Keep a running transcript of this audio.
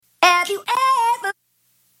Have you ever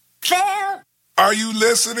felt? Are you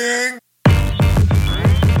listening?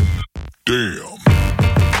 Damn.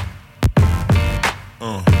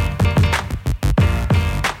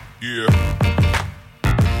 Yeah.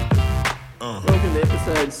 Welcome to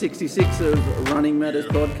episode 66 of Running Matters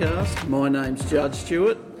podcast. My name's Judge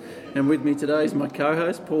Stewart, and with me today is my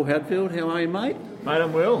co-host Paul Hadfield. How are you, mate? Mate,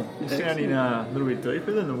 I'm well. You're sounding a little bit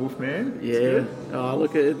deeper than the Wolfman. Yeah. Oh,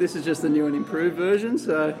 look, this is just the new and improved version.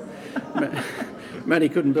 So, Matty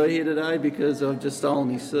couldn't be here today because I've just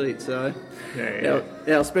stolen his seat. So,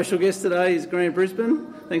 Our special guest today is Grant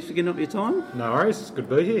Brisbane. Thanks for getting up your time. No worries, it's good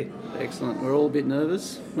to be here. Excellent. We're all a bit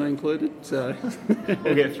nervous, me included. So,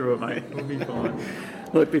 We'll get through it, mate. We'll be fine.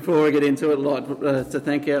 Look, before we get into it, I'd like to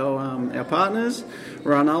thank our partners,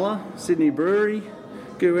 Runella, Sydney Brewery,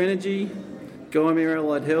 Goo Energy, Gymea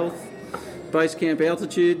Allied Health, Base Camp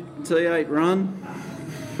Altitude, T8 Run,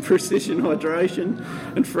 Precision Hydration,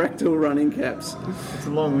 and Fractal Running Caps. It's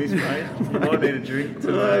a long list, mate. You might need a drink I've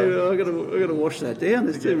to got to wash that down.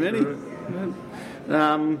 There's too many.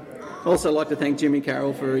 Also like to thank Jimmy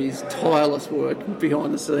Carroll for his tireless work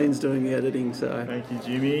behind the scenes doing the editing. So Thank you,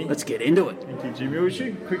 Jimmy. let's get into it. Thank you, Jimmy. We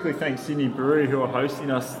should quickly thank Sydney Brewery, who are hosting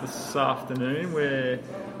us this afternoon. We're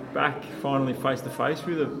back finally face-to-face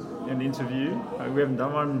with an interview. We haven't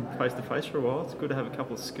done one face-to-face for a while. It's good to have a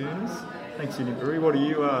couple of schooners. Thanks, Sydney Brewery. What are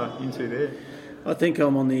you into there? I think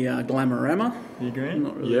I'm on the Glamorama. You, Grant?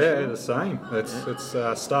 Not really Yeah, sure. the same.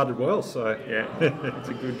 It's started well, so Yeah, it's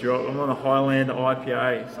a good job. I'm on a Highlander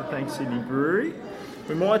IPA, so thanks Sydney Brewery.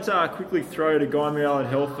 We might quickly throw to Gymea Allied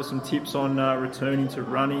Health for some tips on returning to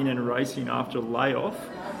running and racing after a layoff.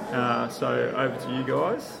 So over to you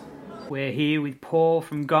guys. We're here with Paul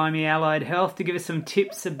from Gymea Allied Health to give us some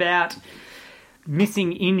tips about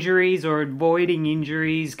missing injuries or avoiding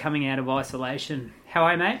injuries coming out of isolation. How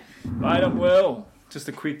are you, mate? Mate, I'm well. Just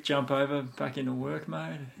a quick jump over back into work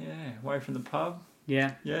mode. Yeah, away from the pub.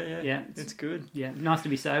 Yeah. Yeah. It's good. Yeah, nice to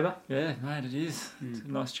be sober. Yeah, mate, it is. It's a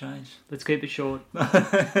nice change. Let's keep it short.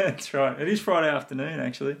 That's right. It is Friday afternoon,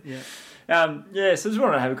 actually. Yeah. So just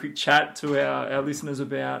wanted to have a quick chat to our listeners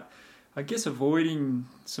about, I guess, avoiding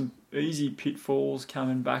some easy pitfalls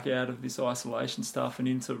coming back out of this isolation stuff and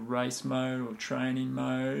into race mode or training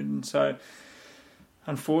mode. And so,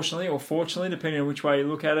 unfortunately or fortunately, depending on which way you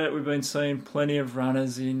look at it, we've been seeing plenty of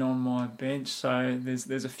runners in on my bench. So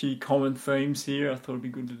there's a few common themes here I thought it'd be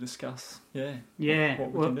good to discuss. Yeah.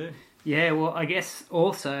 What we can do. Yeah, well, I guess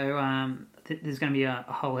also there's going to be a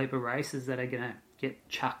whole heap of races that are going to get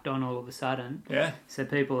chucked on all of a sudden. Yeah. So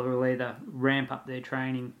people will either ramp up their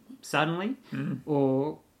training suddenly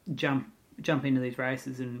or jump into these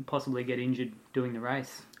races and possibly get injured doing the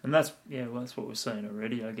race. And that's what we're seeing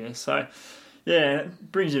already, I guess. So, yeah,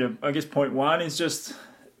 it brings you to, I guess, point one is just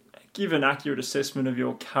give an accurate assessment of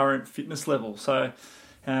your current fitness level. So,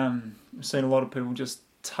 we've seen a lot of people just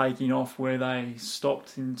taking off where they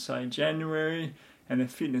stopped in, say, January, and their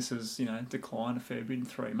fitness has, declined a fair bit in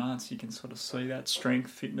 3 months. You can sort of see that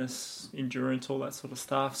strength, fitness, endurance, all that sort of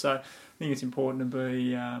stuff. So I think it's important to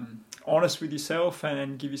be honest with yourself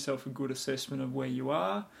and give yourself a good assessment of where you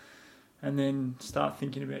are, and then start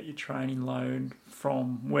thinking about your training load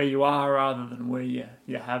from where you are rather than where you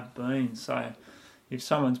have been. So if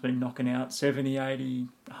someone's been knocking out 70, 80,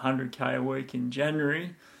 100k a week in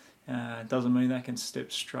January, it doesn't mean they can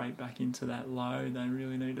step straight back into that load. They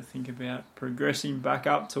really need to think about progressing back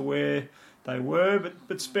up to where they were,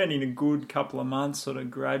 but spending a good couple of months sort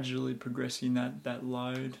of gradually progressing that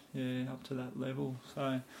load, up to that level. So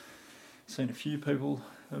I've seen a few people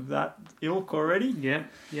of that ilk already. Yeah.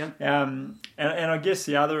 And I guess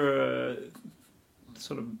the other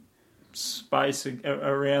sort of space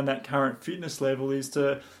around that current fitness level is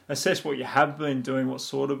to assess what you have been doing, what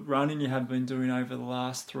sort of running you have been doing over the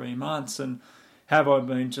last 3 months, and have I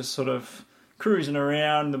been just sort of cruising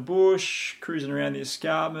around the bush, cruising around the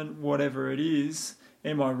escarpment, whatever it is.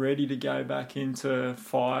 Am I ready to go back into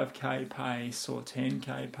 5k pace or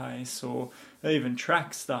 10k pace or even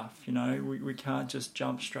track stuff? We can't just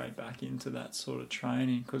jump straight back into that sort of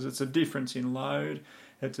training because it's a difference in load,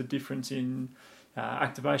 it's a difference in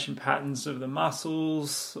activation patterns of the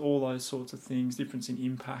muscles, all those sorts of things, difference in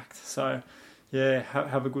impact. So,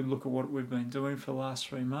 have a good look at what we've been doing for the last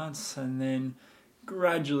 3 months and then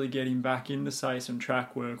gradually getting back into, say, some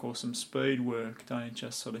track work or some speed work. Don't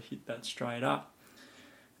just sort of hit that straight up.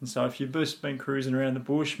 And so if you've just been cruising around the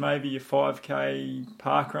bush, maybe your 5k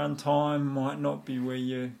park run time might not be where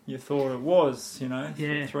you thought it was,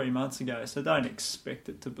 3 months ago. So don't expect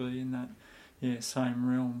it to be in that same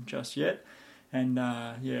realm just yet. And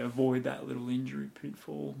avoid that little injury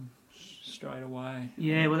pitfall. straight away.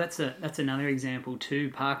 Yeah, well, that's another example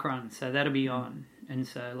too. Park run, so that'll be on, and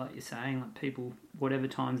so like you're saying, like people, whatever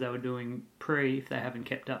times they were doing if they haven't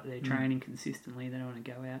kept up their training consistently, they don't want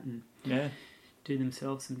to go out and do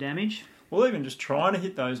themselves some damage. Well, even just trying to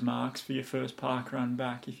hit those marks for your first park run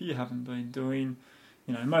back, if you haven't been doing,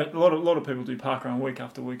 a lot of people do park run week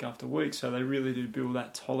after week after week, so they really do build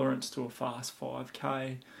that tolerance to a fast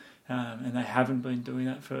 5K. And they haven't been doing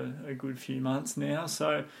that for a good few months now.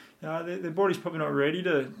 So their body's probably not ready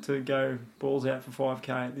to go balls out for 5K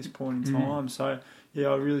at this point in time. So, I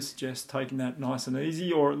really suggest taking that nice and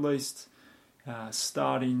easy, or at least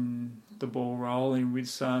starting the ball rolling with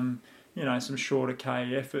some shorter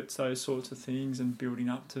K efforts, those sorts of things, and building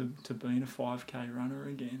up to being a 5K runner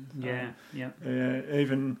again.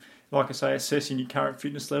 Even, like I say, assessing your current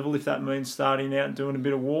fitness level. If that means starting out and doing a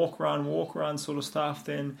bit of walk run sort of stuff,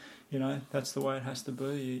 then, that's the way it has to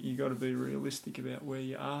be. You got to be realistic about where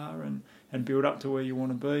you are and build up to where you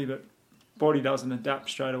want to be. But body doesn't adapt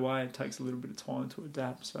straight away. It takes a little bit of time to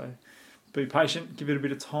adapt. So be patient, give it a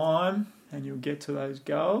bit of time, and you'll get to those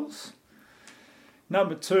goals.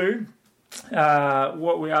 Number 2,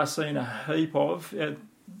 what we are seeing a heap of,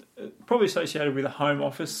 probably associated with the home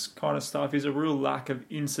office kind of stuff, is a real lack of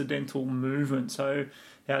incidental movement. So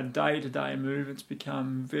our day-to-day movements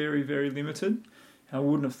become very, very limited. I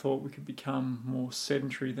wouldn't have thought we could become more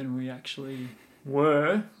sedentary than we actually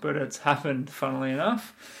were, but it's happened, funnily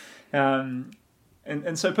enough.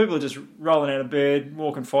 And so people are just rolling out of bed,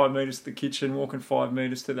 walking 5 metres to the kitchen, walking 5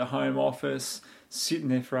 metres to the home office, sitting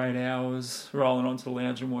there for 8 hours, rolling onto the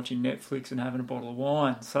lounge and watching Netflix and having a bottle of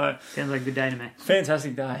wine. So sounds like a good day to me.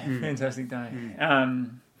 Fantastic day.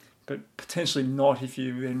 But potentially not if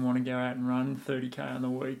you then want to go out and run 30k on the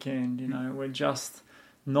weekend. We're just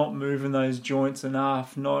not moving those joints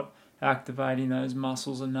enough, not activating those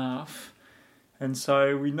muscles enough. And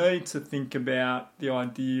so we need to think about the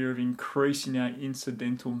idea of increasing our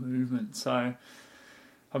incidental movement. So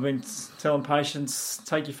I've been telling patients,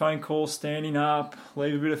 take your phone call standing up,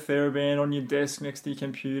 leave a bit of TheraBand on your desk next to your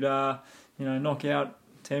computer, knock out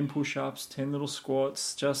 10 push-ups, 10 little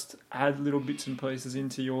squats, just add little bits and pieces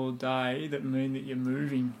into your day that mean that you're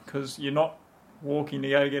moving, because you're not walking to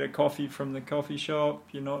go get a coffee from the coffee shop,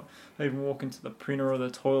 you're not even walking to the printer or the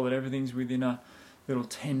toilet, everything's within a little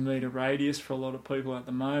 10 metre radius for a lot of people at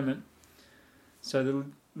the moment. So they're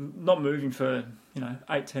not moving for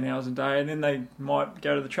 8-10 hours a day, and then they might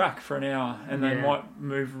go to the track for an hour, and they might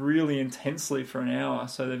move really intensely for an hour.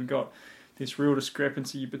 So they've got this real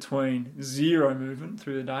discrepancy between zero movement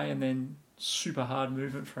through the day and then super hard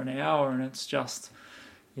movement for an hour, and it's just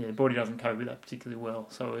the body doesn't cope with that particularly well.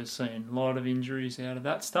 So we're seeing a lot of injuries out of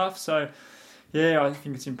that stuff. So I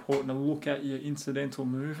think it's important to look at your incidental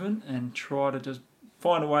movement and try to just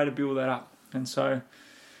find a way to build that up. And so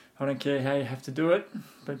I don't care how you have to do it,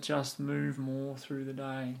 but just move more through the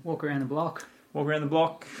day. Walk around the block.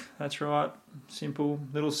 That's right. Simple.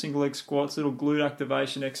 Little single leg squats, little glute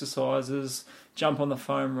activation exercises, jump on the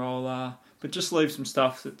foam roller, but just leave some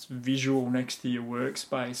stuff that's visual next to your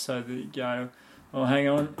workspace so that you go, oh, hang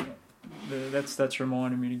on, that's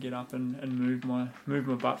reminding me to get up and move my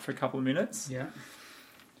butt for a couple of minutes. Yeah.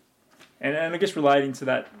 And I guess relating to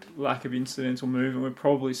that lack of incidental movement, we're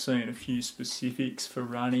probably seeing a few specifics for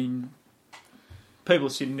running. People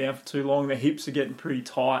are sitting down for too long, their hips are getting pretty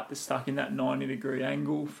tight, they're stuck in that 90-degree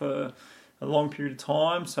angle for a long period of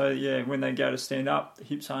time. So, when they go to stand up, the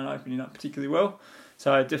hips aren't opening up particularly well.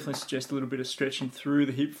 So I definitely suggest a little bit of stretching through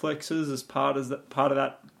the hip flexors as part of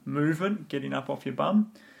that movement, getting up off your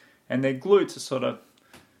bum. And their glutes are sort of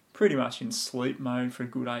pretty much in sleep mode for a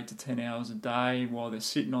good 8 to 10 hours a day while they're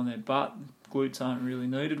sitting on their butt. Glutes aren't really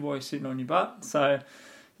needed while you're sitting on your butt. So,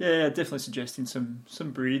 definitely suggesting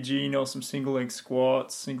some bridging or some single leg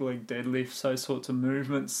squats, single leg deadlifts, those sorts of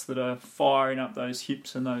movements that are firing up those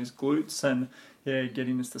hips and those glutes, and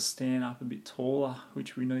getting us to stand up a bit taller,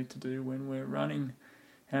 which we need to do when we're running.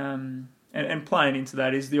 And playing into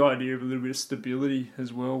that is the idea of a little bit of stability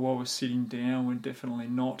as well. While we're sitting down, we're definitely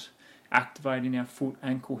not activating our foot,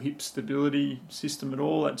 ankle, hip stability system at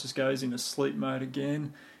all. That just goes into sleep mode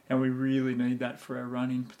again, and we really need that for our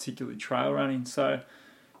running, particularly trail running. So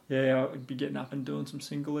I'd be getting up and doing some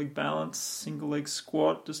single leg balance, single leg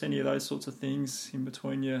squat, just any of those sorts of things in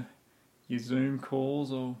between your Zoom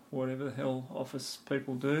calls or whatever the hell office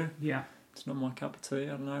people do. Yeah. It's not my cup of tea.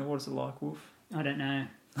 I don't know. What is it like, Wolf? I don't know.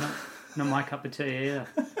 Not my cup of tea either.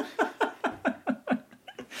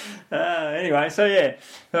 Anyway, so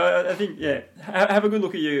I think, have a good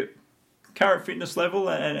look at your current fitness level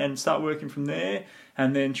and start working from there,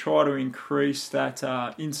 and then try to increase that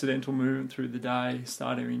incidental movement through the day,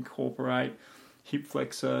 start to incorporate hip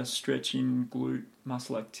flexor, stretching, glute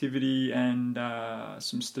muscle activity, and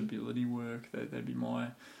some stability work. That'd be my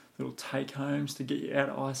little take homes to get you out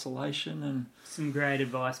of isolation. And Some great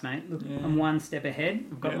advice, mate. Look, Yeah. I'm one step ahead.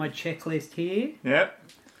 I've got Yep. my checklist here. yep,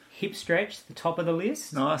 Hip stretch, the top of the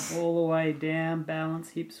list. Nice. All the way down,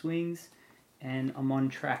 balance, hip swings. And I'm on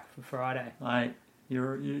track for Friday. mate,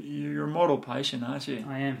 you're a model patient, aren't you?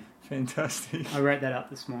 I am. Fantastic. I wrote that up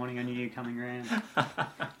this morning. I knew you were coming around.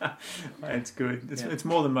 It's good. Yeah. It's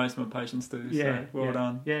more than most of my patients do. So well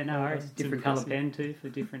done. Yeah, no worries. It's Different colour impressive. pen too for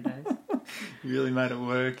different days. You really made it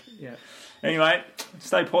work. Yeah. Anyway,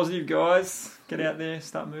 stay positive, guys. Get out there,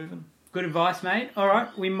 start moving. Good advice, mate. All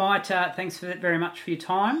right, we might. Thanks very much for your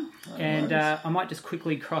time, and I might just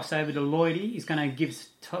quickly cross over to Lloydie. He's going to give us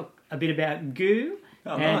talk a bit about goo,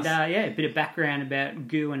 Oh, and nice. a bit of background about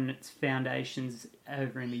goo and its foundations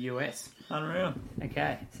over in the US. Unreal.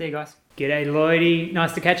 Okay, see you guys. G'day, Lloydie.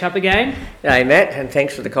 Nice to catch up again. Hey Matt, and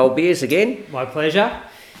thanks for the cold beers again. My pleasure.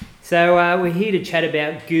 So we're here to chat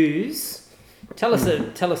about goos. Tell us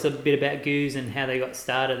a bit about goos and how they got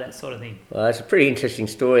started, that sort of thing. Well, it's a pretty interesting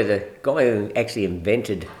story. The guy who actually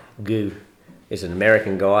invented goo is an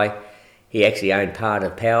American guy. He actually owned part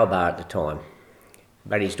of Power Bar at the time.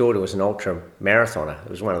 But his daughter was an ultra marathoner. It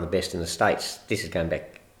was one of the best in the States. This is going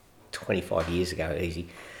back 25 years ago, easy.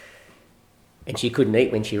 And she couldn't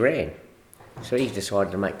eat when she ran. So he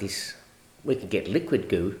decided to make this, we could get liquid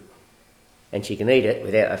goo and she can eat it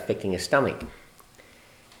without affecting her stomach.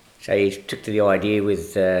 So he took to the idea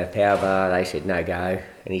with Power Bar. They said no go,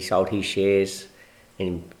 and he sold his shares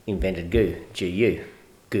and invented goo, G-U,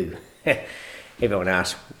 goo. Everyone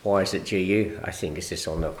asks, why is it G-U? I think it's just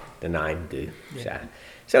on the name goo. Yeah.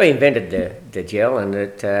 So he invented the gel, and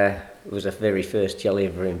it was the very first gel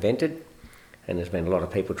ever invented, and there's been a lot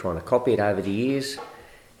of people trying to copy it over the years,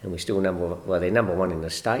 and we're still they're number one in the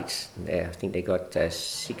States. I think they got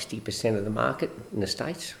 60% of the market in the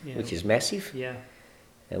States, which is massive. Yeah.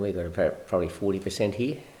 And we've got about probably 40%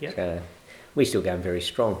 here. Yep. So we're still going very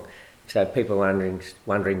strong. So people are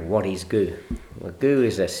wondering what is goo? Well, goo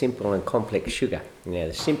is a simple and complex sugar. Now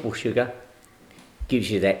the simple sugar gives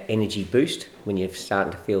you that energy boost when you're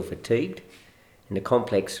starting to feel fatigued, and the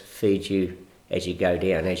complex feeds you as you go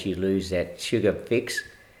down. As you lose that sugar fix,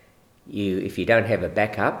 if you don't have a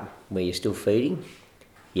backup where you're still feeding,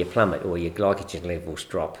 you plummet or your glycogen levels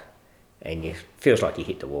drop, and it feels like you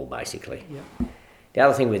hit the wall basically. Yep. The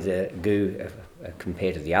other thing with the goo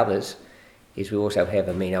compared to the others is we also have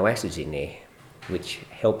amino acids in there which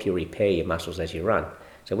help you repair your muscles as you run.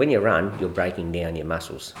 So when you run, you're breaking down your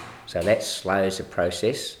muscles. So that slows the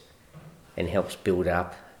process and helps build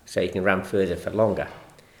up so you can run further for longer.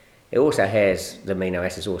 It also has, the amino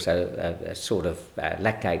acids also a sort of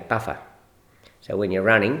lactate buffer. So when you're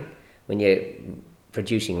running, when you're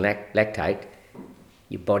producing lactate,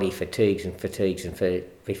 your body fatigues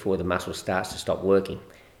before the muscle starts to stop working.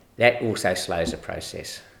 That also slows the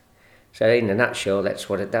process. So in a nutshell, that's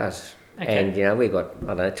what it does. Okay. And we've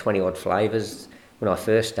got, 20 odd flavours. When I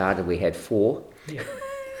first started, we had 4. Yeah.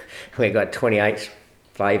 We've got 28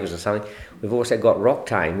 flavours or something. We've also got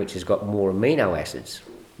Roctane, which has got more amino acids,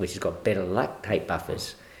 which has got better lactate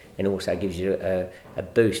buffers, and also gives you a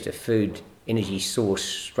boost, a food energy source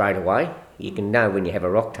straight away. You can know when you have a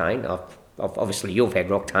Roctane. Obviously, you've had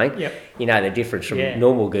Roctane. Yep. You know the difference from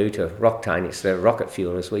normal goo to Roctane. It's the rocket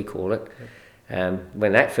fuel, as we call it.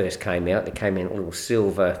 When that first came out, they came in little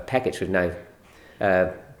silver packets with no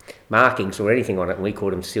markings or anything on it, and we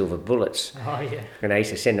called them silver bullets. Oh, yeah. And I used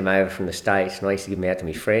to send them over from the States, and I used to give them out to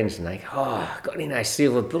my friends, and they go, oh, got any of those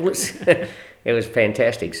silver bullets? It was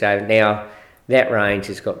fantastic. So now that range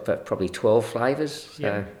has got probably 12 flavours.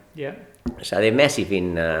 So, Yeah. so they're massive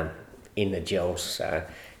in the gels. So.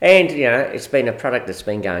 And, it's been a product that's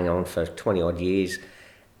been going on for 20 odd years,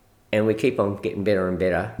 and we keep on getting better and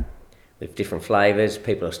better with different flavours.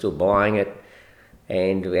 People are still buying it.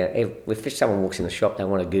 And if someone walks in the shop, they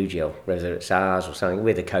want a goo gel, whether it's ours or something.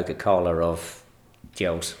 We're the Coca-Cola of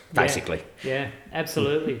gels, basically. Yeah,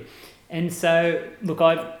 absolutely. And so, look,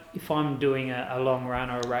 if I'm doing a long run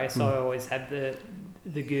or a race, I always have the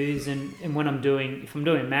goos, and if I'm doing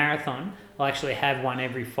a marathon, I actually have one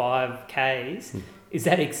every 5 Ks. Is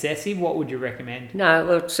that excessive? What would you recommend? No,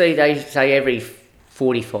 well, see, they say every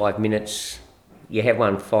 45 minutes, you have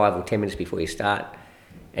one 5 or 10 minutes before you start,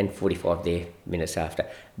 and 45 minutes after.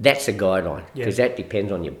 That's a guideline, because that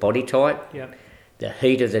depends on your body type, the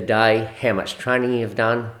heat of the day, how much training you've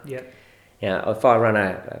done. Yep. If I run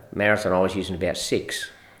a marathon, I was using about 6.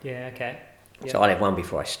 Yeah, okay. Yep. So I'd have one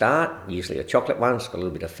before I start, usually a chocolate one. It's got a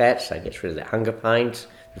little bit of fat, so it gets rid of the hunger pains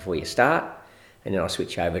before you start, and then I'll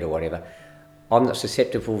switch over to whatever. I'm not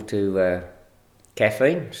susceptible to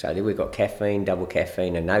caffeine. So then we've got caffeine, double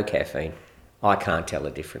caffeine and no caffeine. I can't tell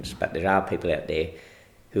the difference, but there are people out there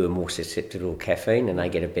who are more susceptible to caffeine and they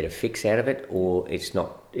get a better fix out of it, or it's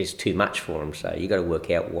too much for them. So you got to work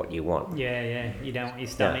out what you want. Yeah. You don't want your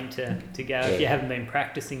stomach to go if you haven't been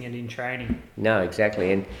practicing it in training. No,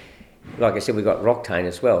 exactly. And like I said, we've got Roctane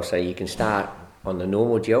as well. So you can start on the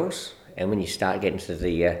normal gels, and when you start getting to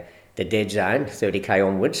the dead zone, 30k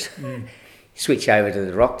onwards, switch over to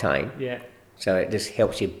the Roctane. Yeah. So it just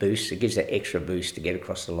helps you boost. It gives that extra boost to get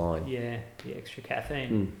across the line. Yeah, the extra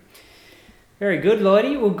caffeine. Very good,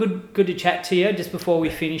 Lloydie. Well, good to chat to you. Just before we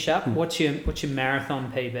finish up, what's your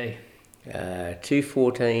marathon PB?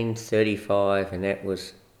 2:14:35, and that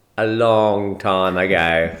was a long time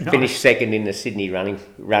ago. Nice. Finished second in the Sydney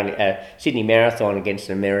Sydney Marathon against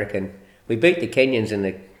an American. We beat the Kenyans and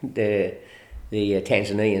the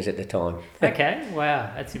Tanzanians at the time. Okay,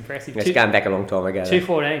 wow, that's impressive. It's going back a long time ago.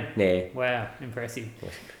 2:14. Yeah. Wow, impressive.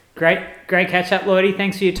 Great catch up, Lloydie.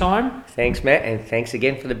 Thanks for your time. Thanks, Matt, and thanks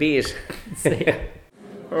again for the beers. See ya.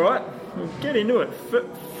 All right, we'll get into it.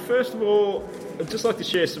 First of all, I'd just like to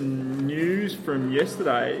share some news from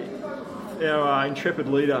yesterday. Our intrepid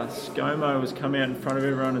leader, ScoMo, has come out in front of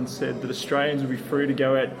everyone and said that Australians will be free to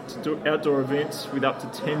go out to do outdoor events with up to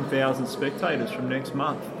 10,000 spectators from next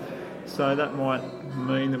month. So that might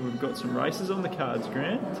mean that we've got some races on the cards,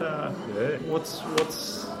 Grant. What's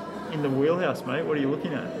in the wheelhouse, mate? What are you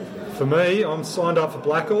looking at? For me, I'm signed up for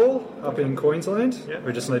Blackall up in Queensland. Yep.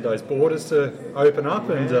 We just need those borders to open up,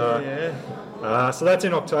 so that's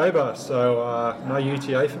in October. So no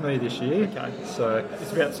UTA for me this year. Okay. So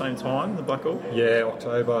It's about the same time, the Blackall? yeah,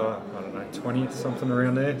 October, I don't know, 20th, something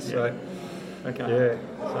around there. So Okay. yeah,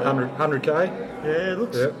 100k. Yeah, it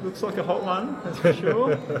looks like a hot one, that's for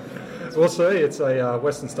sure. We'll see. It's a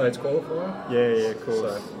Western States qualifier. Yeah, of course.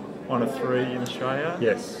 So, 1 of 3 in Australia.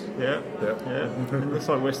 yes. Yeah. Yep. Yeah. It looks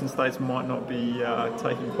like Western States might not be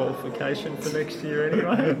taking qualification for next year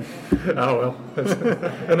anyway. Oh well,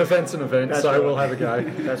 an event's an event, That's so right. we'll have a go.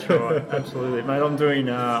 That's right, absolutely. Mate, I'm doing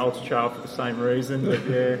Ultra Trail for the same reason, but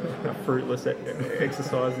yeah, a fruitless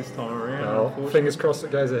exercise this time around. Oh, unfortunately. fingers crossed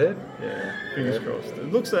it goes ahead. Yeah, fingers crossed.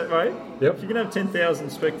 It looks that way. Yep. If you can have 10,000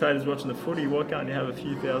 spectators watching the footy, why can't you have a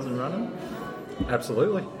few thousand running?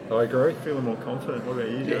 Absolutely, I agree. Feeling more confident. What about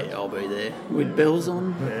you, Joe? Yeah, I'll be there with bells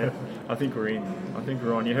on. Yeah, I think we're in. I think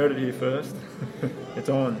we're on. You heard it here first. It's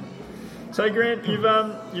on. So, Grant,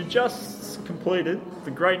 you've just completed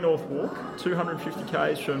the Great North Walk, 250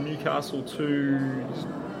 k's from Newcastle to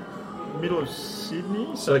middle of Sydney,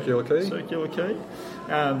 Circular Quay. Circular Quay,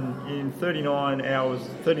 in 39 hours,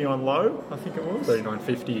 39 low, I think it was.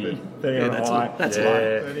 39.50. 39 that's high. that's Yeah.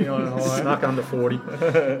 low. 39 high. Snuck under 40.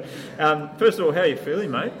 First of all, how are you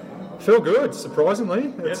feeling, mate? Feel good,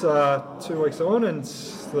 surprisingly. It's 2 weeks on, and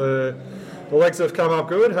the legs have come up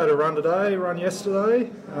good. Had a run today, run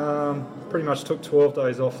yesterday. Pretty much took 12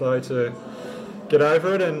 days off though to get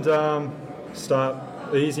over it and start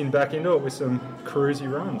easing back into it with some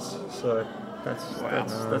cruisy runs. So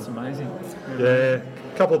That's amazing. yeah, a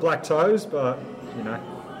couple of black toes, but you know,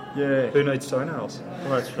 Yeah. who needs toenails?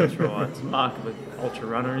 Well, that's right. It's a mark of an ultra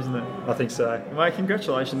runner, isn't it? I think so. Mate,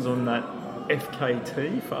 congratulations on that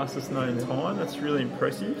FKT, fastest known time. That's really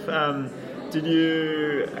impressive. Did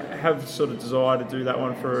you have sort of desire to do that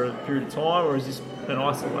one for a period of time, or is this an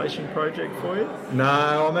isolation project for you?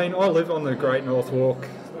 No, I mean, I live on the Great North Walk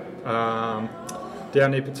down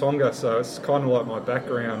near Patonga, so it's kind of like my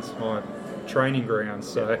background, my training ground.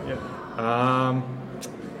 So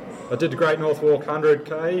I did the Great North Walk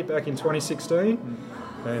 100k back in 2016,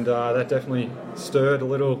 and that definitely stirred a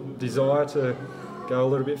little desire to go a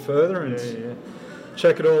little bit further and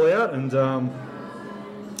check it all out. And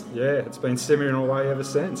it's been simmering away ever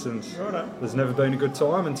since, and Righto. there's never been a good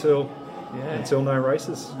time until no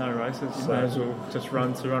races. No races. You So- may as well just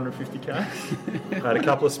run 250k. Had a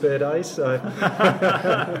couple of spare days, so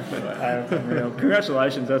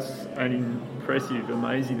Congratulations, that's an impressive,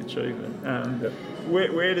 amazing achievement.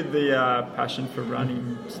 Where did the passion for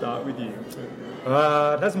running start with you?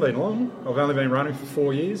 it hasn't been long. I've only been running for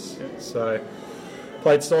 4 years, so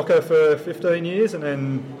played soccer for 15 years, and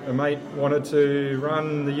then a mate wanted to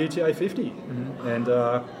run the UTA 50, and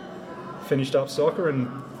finished up soccer and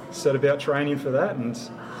set about training for that, and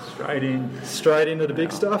straight into the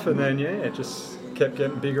big stuff, and then it just kept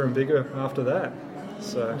getting bigger and bigger after that.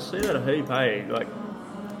 So I see that a heap, hey? Like,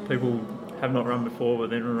 people have not run before, but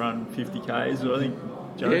then run 50k's. So I think,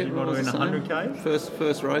 Jones, you might have been 100k's?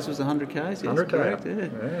 First race was 100k's. Yes, 100K. correct,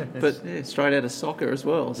 Yeah. But straight out of soccer as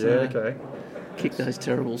well. So. yeah, okay. kick those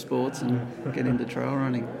terrible sports and get into trail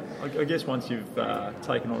running. I guess once you've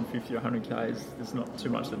taken on 50 or 100 Ks, there's not too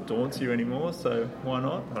much that daunts you anymore, so why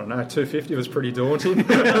not? I don't know, 250 was pretty daunting.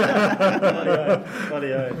 Bloody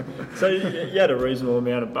hell. So you had a reasonable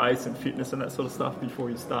amount of base and fitness and that sort of stuff before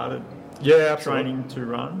you started Yeah, absolutely. training to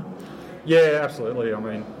run? Yeah, absolutely. I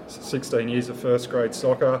mean, 16 years of first grade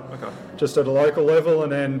soccer, Okay. just at a local level,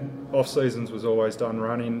 and then off seasons was always done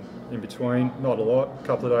running in between. Not a lot, a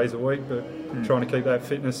couple of days a week, but trying to keep that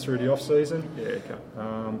fitness through the off season. Yeah, okay.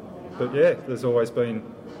 But yeah, there's always been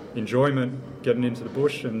enjoyment getting into the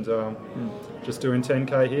bush and just doing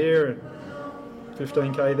 10k here and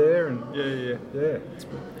 15k there, and Yeah.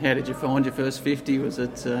 How did you find your first 50? Was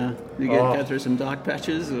it you go through some dark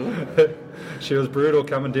patches? Or? She was brutal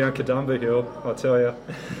coming down Kadumba Hill, I tell you.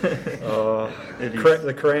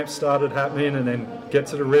 The cramps started happening, and then get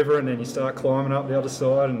to the river, and then you start climbing up the other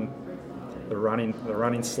side, and the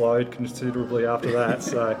running slowed considerably after that.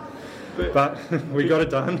 So, but we got it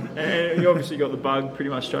done. And you obviously got the bug pretty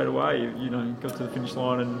much straight away. You got to the finish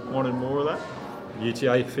line and wanted more of that.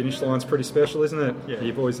 UTA finish line's pretty special, isn't it? Yeah.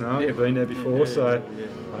 You boys know it. You've been there before, so.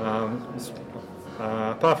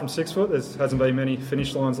 Apart from 6 foot, there hasn't been many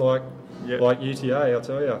finish lines like UTA, I'll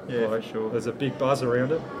tell you. Yeah, for sure. There's a big buzz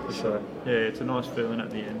around it. So. Yeah, it's a nice feeling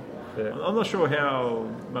at the end. Yeah. I'm not sure how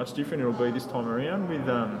much different it'll be this time around with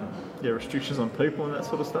restrictions on people and that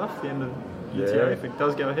sort of stuff. At the end of UTA, Yeah. if it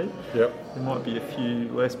does go ahead, Yep. there might be a few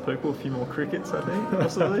less people, a few more crickets, I think,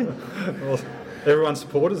 possibly. Well, everyone's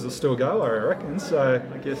supporters will still go, I reckon. So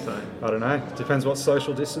I guess so. I don't know. Depends what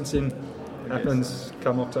social distancing happens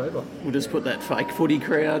come October. We'll just put that fake footy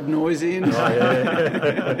crowd noise in. Oh,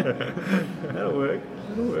 yeah. That'll work.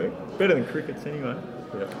 Better than crickets anyway.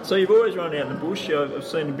 Yeah. So you've always run out in the bush. I've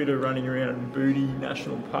seen a bit of running around Booty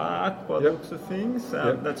National Park by the Yep. looks of things.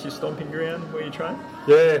 Yep. That's your stomping ground where you train.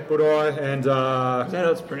 Yeah, Budai and Is that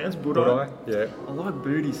how it's pronounced? Budai. Yeah. I like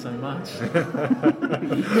booty so much.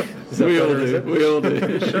 We all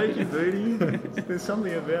do. Shake your booty. There's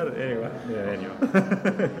something about it. Anyway. Yeah.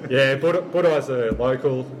 Anyway. Yeah, Budai's a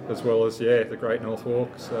local as well as the Great North Walk.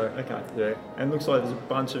 So Okay. yeah. And looks like there's a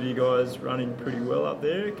bunch of you guys running pretty well up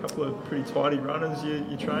there. A couple of pretty tidy runners you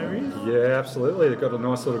train with. Yeah, absolutely. They've got a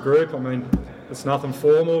nice little group. I mean, it's nothing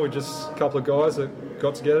formal. We're just a couple of guys that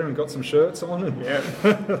got together and got some shirts on, and Yeah.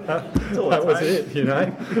 that was it.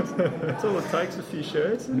 That's all it takes, a few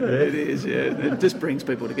shirts, isn't it? It is, yeah. It just brings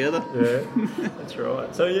people together. Yeah. That's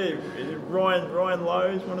right. So yeah, Ryan Lowe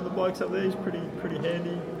is one of the blokes up there. He's pretty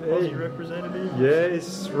handy Aussie representative. Yeah,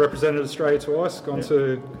 he's represented Australia twice, gone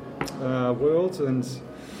to Worlds and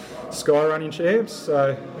Sky Running Champs.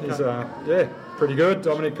 So he's pretty good.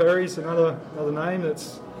 Dominic Perry's another name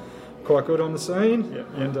that's quite good on the scene.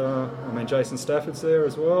 Yeah. And I mean Jason Stafford's there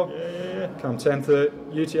as well. Yeah. Come 10th at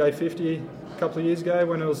UTA 50 a couple of years ago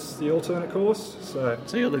when it was the alternate course. So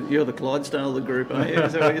So you're the Clydesdale of the group, aren't you?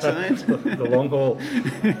 Is that what you're saying? the long haul.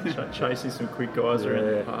 Chasing some quick guys around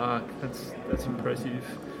the Yeah. park. That's impressive.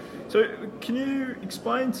 So can you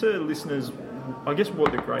explain to listeners, I guess,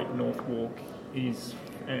 what the Great North Walk is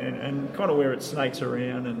and kind of where it snakes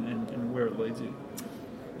around and where it leads you?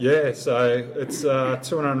 Yeah, so it's a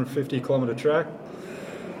 250 kilometre track.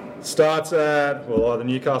 Starts at, either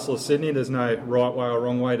Newcastle or Sydney. There's no right way or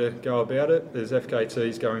wrong way to go about it. There's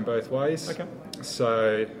FKTs going both ways. Okay.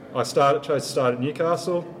 So I chose to start at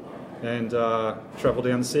Newcastle and travel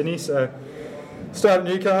down to Sydney. So start at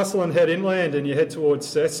Newcastle and head inland, and you head towards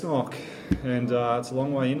Cessnock, and it's a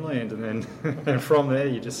long way inland, and then and from there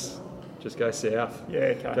you just go south. Yeah,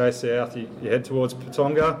 okay. Go south. You head towards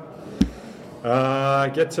Patonga.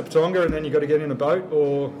 Get to Patonga, and then you got to get in a boat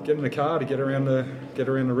or get in a car to get around the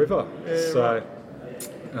river. Yeah, So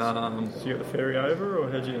So you got the ferry over, or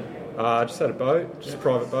how'd you? I just had a boat, just a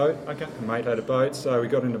private boat. Okay. A mate had a boat, so we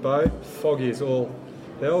got in the boat. Foggy as all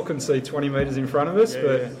hell, couldn't see 20 metres in front of us,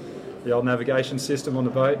 but the old navigation system on the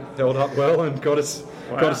boat held up well and got us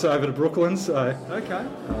over to Brooklyn. So Okay.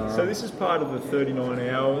 So this is part of the 39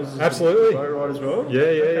 hours. Absolutely. Boat ride as well.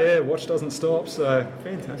 yeah. Watch doesn't stop. So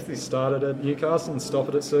Fantastic. started at Newcastle and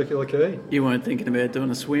stopped at Circular Quay. You weren't thinking about doing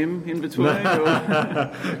a swim in between?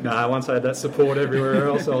 Or? No, once I had that support everywhere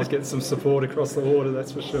else, I was getting some support across the water,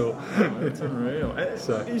 that's for sure. That's unreal.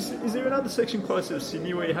 So- Is there another section closer to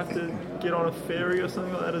Sydney where you have to get on a ferry or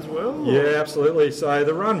something like that as well? or- Yeah, absolutely. So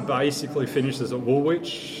the run basically finishes at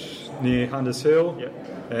Woolwich near Hunters Hill. Yep.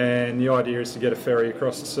 And the idea is to get a ferry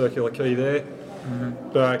across to Circular Quay there.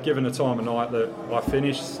 But given the time of night that I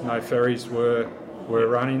finished, no ferries were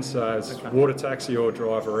running, so it's water taxi or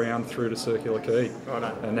drive around through to Circular Quay.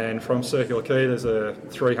 Righto. And then from Circular Quay there's a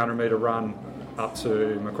 300 metre run up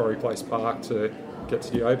to Macquarie Place Park to get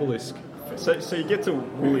to the obelisk. So you get to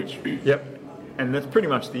Woolwich, Yep. and that's pretty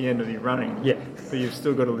much the end of your running. Yeah. But you've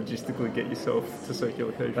still got to logistically get yourself to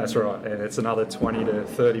Circular Quay. That's right, and it's another 20 to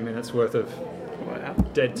 30 minutes worth of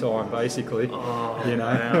dead time, basically. Wow.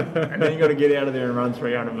 And then you got to get out of there and run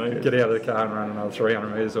 300 metres. get out of the car and run another 300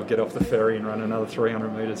 metres, or get off the ferry and run another 300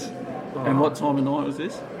 metres. And what time of night was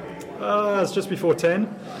this? It's just before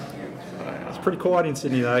 10. It's pretty quiet in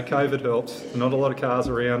Sydney though. COVID helped. Not a lot of cars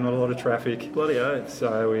around, not a lot of traffic. Bloody oath.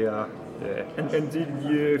 So we And did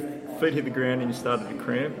your feet hit the ground and you started to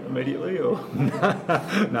cramp immediately, or?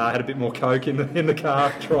 No, I had a bit more coke in the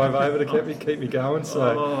car drive over to keep me going.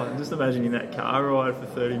 So Just imagining that car ride for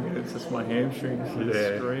 30 minutes, just my hamstrings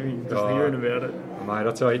just screaming, just hearing about it. mate,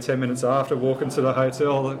 I'll tell you, 10 minutes after walking to the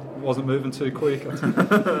hotel, it wasn't moving too quick.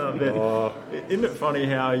 Isn't it funny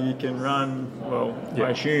how you can run, I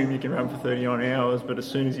assume you can run for 39 hours, but as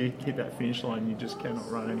soon as you hit that finish line, you just cannot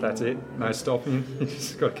run anymore. That's it. No stopping. You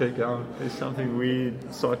just got to keep going. There's something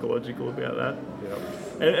weird psychological about that.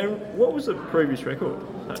 Yep. And what was the previous record?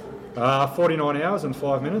 49 hours and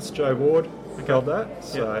 5 minutes. Joe Ward held that.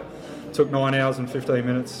 So took 9 hours and 15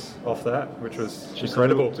 minutes off that, which was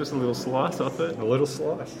incredible. Just a little slice off it. A little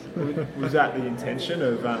slice. Was that the intention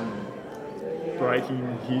of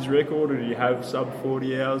breaking his record, or did you have sub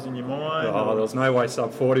 40 hours in your mind? Oh, there was no way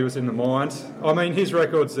sub 40 was in the mind. I mean, his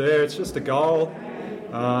record's there. It's just a goal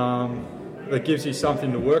that gives you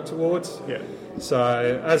something to work towards. Yeah.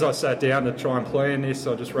 So as I sat down to try and plan this,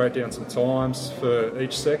 I just wrote down some times for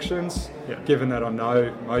each sections. Yeah. Given that I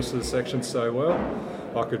know most of the sections so well,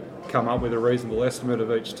 I could come up with a reasonable estimate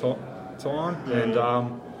of each time. And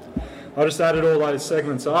I just added all those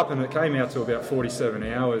segments up, and it came out to about 47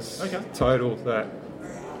 hours total. That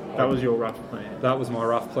was your rough plan. That was my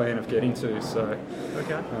rough plan of getting to. So,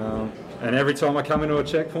 Okay. and every time I come into a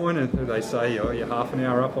checkpoint, and they say, "Oh, you're half an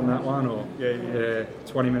hour up on that one," or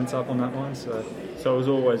 20 minutes up on that one. So it was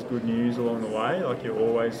always good news along the way. Like you're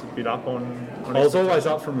always a bit up on I was always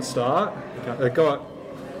up from the start. Okay.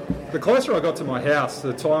 The closer I got to my house,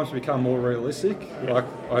 the times become more realistic. Yeah.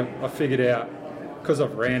 Like I figured out, because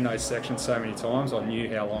I've ran those sections so many times, I knew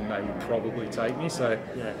how long they would probably take me. So,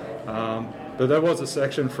 but there was a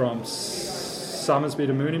section from Summersby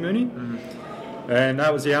to Mooney Mooney, and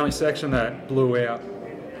that was the only section that blew out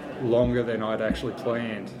longer than I'd actually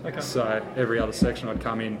planned. Okay. So every other section I'd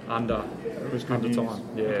come in under time.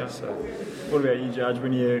 Yeah. Okay. So What about you, Judge?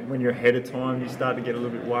 When you're ahead of time, you start to get a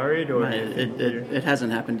little bit worried, or Mate, it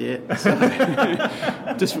hasn't happened yet. So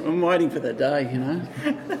I'm waiting for that day, you know.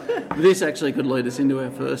 This actually could lead us into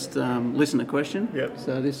our first listener question. Yep.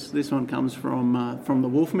 So this one comes from the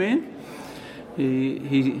Wolfman.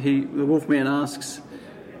 The Wolfman asks,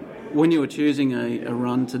 when you were choosing a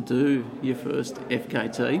run to do your first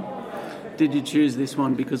FKT, did you choose this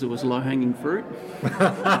one because it was low-hanging fruit? I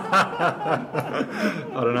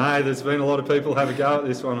don't know. There's been a lot of people have a go at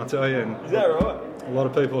this one, I tell you, and Is that right? a lot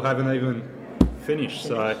of people haven't even finished.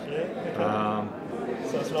 So,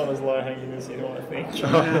 So it's not as low hanging as you might think. Just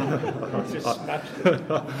smashed it.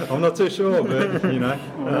 I'm not too sure, but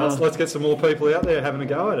let's get some more people out there having a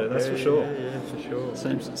go at it. That's for sure. Yeah, for sure.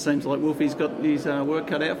 Seems like Wolfie's got his work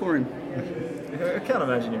cut out for him. I can't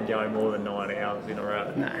imagine him going more than 9 hours in a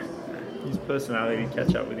row. No. His personality would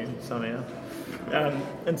catch up with him somehow.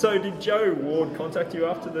 And so, did Joe Ward contact you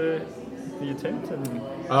after the attempt?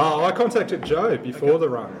 I contacted Joe before the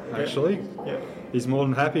run, actually. Yeah. He's more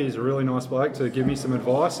than happy. He's a really nice bloke to give me some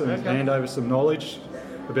advice and hand over some knowledge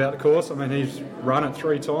about the course. I mean, he's run it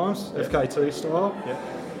 3 times, FKT style. Yeah.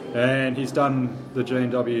 And he's done the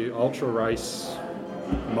G&W Ultra race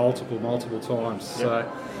multiple times. So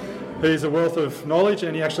he's a wealth of knowledge,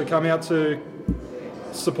 and he actually come out to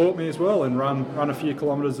support me as well and run a few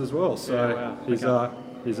kilometres as well. So he's a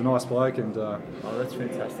nice bloke, and that's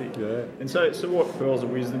fantastic. Yeah. And so what pearls of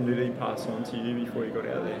wisdom did he pass on to you before you got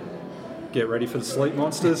out there? get ready for the sleep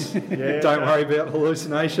monsters. Don't worry about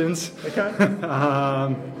hallucinations.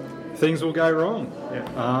 Okay. Things will go wrong.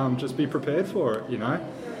 Yeah. Just be prepared for it, you know.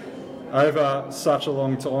 Over such a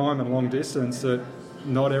long time and long distance that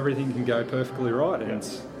not everything can go perfectly right. And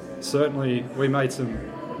certainly we made some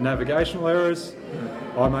navigational errors.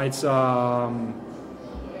 I made some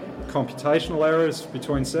computational errors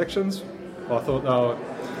between sections. I thought they were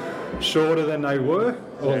shorter than they were,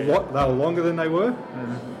 or they were longer than they were.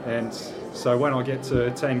 And so when I get to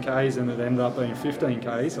 10Ks and it ended up being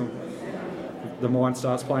 15Ks, the mind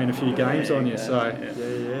starts playing a few games on you.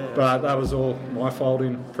 But that was all my fault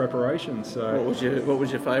in preparation. So What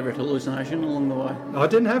was your favourite hallucination along the way? I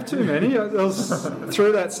didn't have too many. It was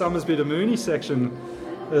through that Summersby to Mooney section.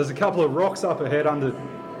 There's a couple of rocks up ahead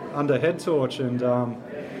under head torch, and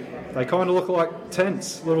they kind of look like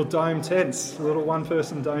tents, little dome tents, little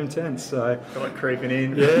one-person dome tents. So Feel like creeping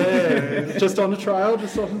in. yeah, just on the trail,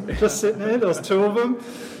 just sitting there. There was 2 of them.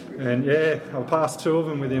 And yeah, I passed 2 of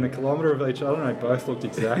them within a kilometre of each other, and they both looked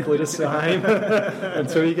exactly the same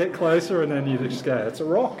until you get closer, and then you just go, "It's a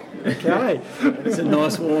rock." Okay. It's a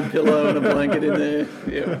nice warm pillow and a blanket in there.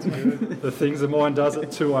 Yeah. The things the mind does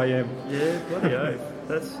at 2 a.m. Yeah, bloody oath.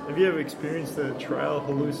 Have you ever experienced a trail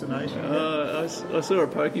hallucination? I saw a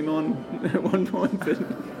Pokemon at one point, but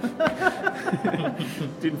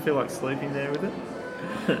Didn't feel like sleeping there with it.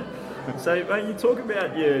 So, mate, you talk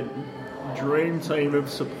about your dream team of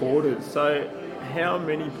supporters. So, how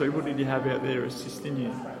many people did you have out there assisting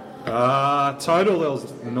you? Total, there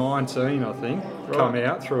was 19, I think, come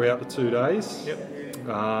out throughout the 2 days. Yep.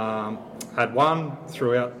 Had one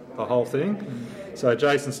throughout the whole thing. So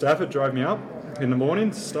Jason Stafford drove me up in the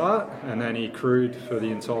morning to start, and then he crewed for the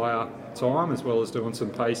entire time, as well as doing some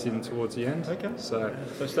pacing towards the end. Okay. So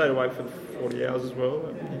stayed awake for the 40 hours as well?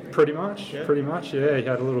 pretty much, Yeah. yeah. He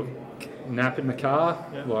had a little nap in the car,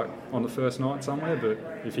 Yeah. like on the first night somewhere, but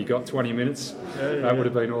if he got 20 minutes, Yeah. that would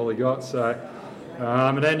have been all he got. So,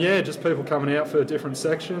 and then yeah, just people coming out for different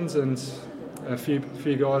sections, and a few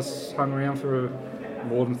guys hung around for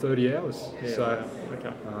more than 30 hours. Yeah, So, wow.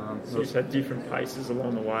 Okay. So you just had different paces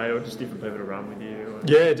along the way, or just different people to run with you? Or...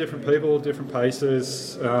 yeah, different people, different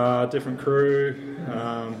paces, different crew.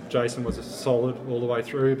 Jason was a solid all the way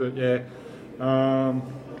through, but yeah,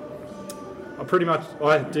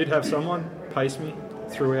 I did have someone pace me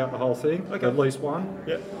throughout the whole thing, Okay. at least one.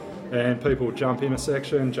 Yep. And people would jump in a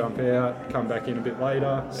section, jump out, come back in a bit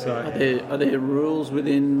later. So are there rules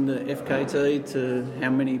within the FKT to how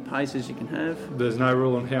many paces you can have? there's no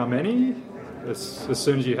rule on how many. As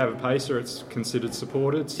soon as you have a pacer, it's considered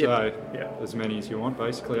supported. So Yep. as many as you want,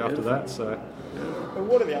 basically, after that. So. But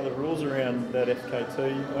what are the other rules around that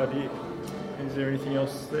FKT idea? Is there anything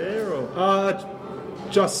else there? Or?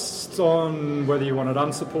 Just on whether you want it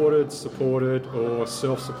unsupported, supported, or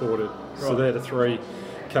self-supported. So Right. they're the 3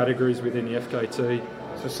 categories within the FKT.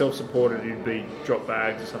 So self-supported, you'd be drop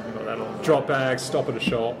bags or something like that? Drop bags, stop at a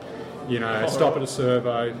shop, stop at a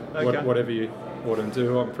servo, Okay. whatever you want to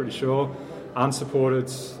do, I'm pretty sure.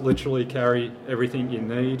 Unsupported, literally carry everything you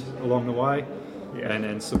need along the way. Yeah. And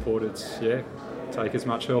then supported, take as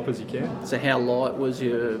much help as you can. So how light was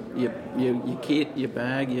your kit, your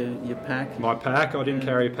bag, your pack? My pack, I didn't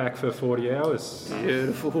carry a pack for 40 hours.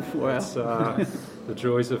 Beautiful. Wow. It's the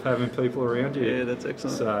joys of having people around you. Yeah, that's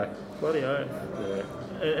excellent. So, Bloody oath.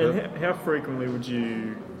 yeah. And how frequently would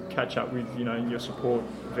you catch up with, your support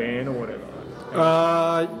van or whatever?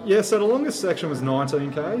 So the longest section was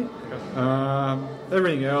 19k.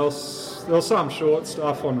 Everything else, there was some short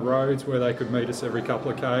stuff on roads where they could meet us every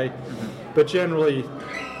couple of k, but generally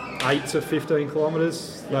 8 to 15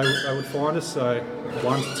 kilometres they would find us, so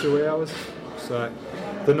 1 to 2 hours. So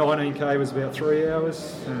the 19k was about 3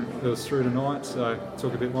 hours. It was through the night, so it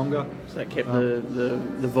took a bit longer. So that kept the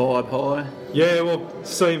vibe high. Yeah, well,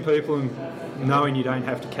 seeing people and knowing you don't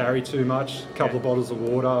have to carry too much, a couple of bottles of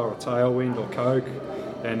water or a Tailwind or Coke,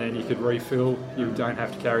 and then you could refill. You don't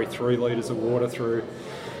have to carry 3 litres of water through,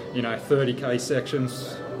 30k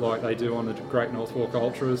sections like they do on the Great North Walk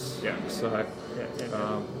Ultras. Yeah. So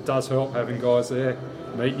it does help having guys there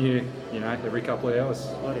meeting you, every couple of hours,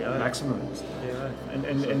 Bloody oath. maximum. Yeah.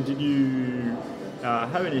 And did you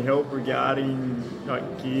have any help regarding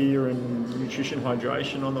gear and nutrition,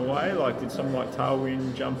 hydration on the way? Like, did someone like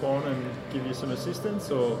Tailwind jump on and give you some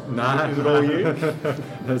assistance, or is it all you?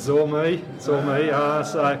 It's all me. It's all me.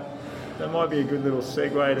 So That might be a good little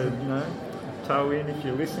segue to Tailwind if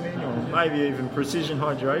you're listening, or maybe even Precision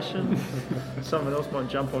Hydration. Someone else might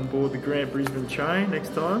jump on board the Grant Brisbane train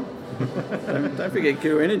next time. Don't forget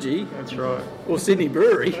Goo Energy That's right. or Sydney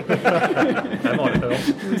Brewery. that might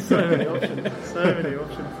help. So many options.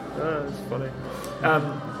 Oh, that's funny.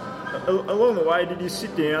 Along the way, did you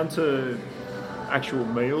sit down to actual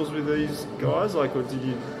meals with these guys, or did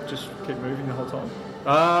you just keep moving the whole time?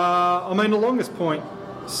 The longest point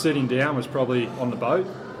sitting down was probably on the boat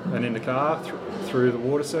and in the car through the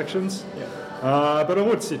water sections. Yeah. But I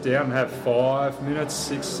would sit down and have 5 minutes,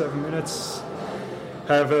 6, 7 minutes,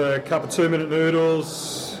 have a cup of 2-minute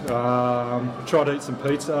noodles, try to eat some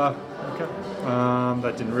pizza. Okay.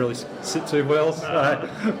 That didn't really sit too well, so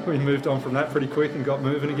we moved on from that pretty quick and got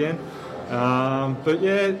moving again. But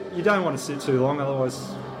yeah, you don't want to sit too long, otherwise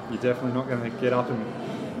you're definitely not going to get up and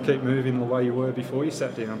keep moving the way you were before you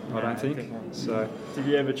sat down, I don't think. So, Did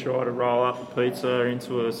you ever try to roll up a pizza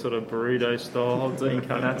into a sort of burrito style, Dean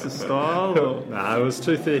Karnatsa style? Or? no, it was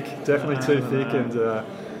too thick, definitely too thick, and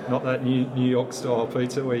not that New York style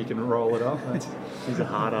pizza where you can roll it up. He's a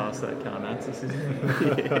hard ass, that Carnatsis, isn't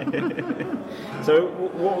he? So,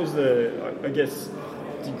 what was I guess,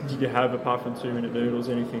 did you have, apart from 2 minute noodles,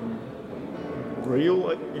 anything real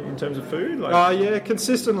like, in terms of food? Yeah,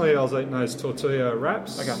 consistently I was eating those tortilla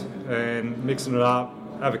wraps and mixing it up,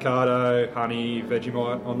 avocado, honey,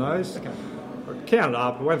 Vegemite on those. Okay. I counted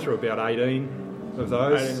up, I went through about 18 of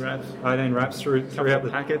those. 18 wraps? 18 wraps throughout the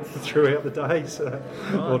packets? Throughout the day, so,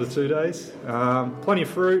 or the 2 days. Plenty of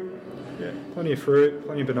fruit. Yeah. Plenty of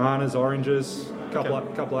bananas, oranges, couple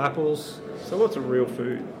of apples. So lots of real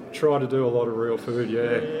food. Try to do a lot of real food,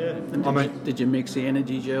 yeah. And did you mix the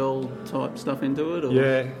energy gel type stuff into it? Or?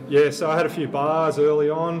 Yeah. So I had a few bars early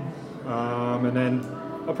on, and then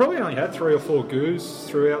I probably only had 3 or 4 goos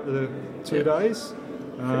throughout the 2 days.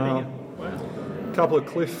 Wow. A couple of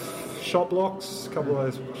Cliff shot blocks, a couple of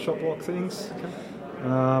those shot block things.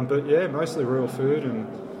 But yeah, mostly real food, and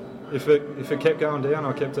if it kept going down,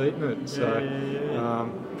 I kept eating it. So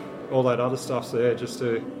all that other stuff's there just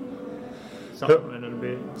to Supplement it a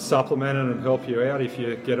bit. Supplement it and help you out if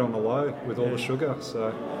you get on the low with all the sugar.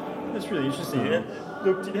 So that's really interesting. And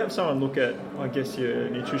look, did you have someone look at, I guess, your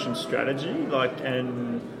nutrition strategy,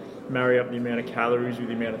 and marry up the amount of calories with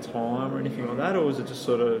the amount of time or anything like that, or was it just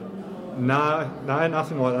sort of? No,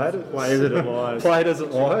 nothing like that. Play as it lies. Play it as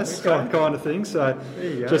it lies, kind of thing. So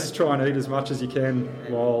just try and eat as much as you can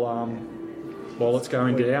while it's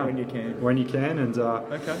going down. When you can, and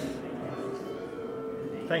okay.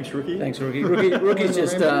 Thanks, Rookie. Rookie's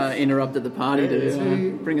just interrupted the party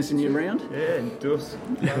to bring us a new round. Yeah, and do us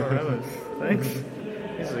panoramas. Thanks.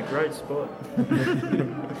 This is a great spot.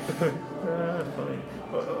 Funny.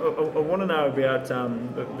 I want to know about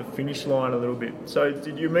the finish line a little bit. So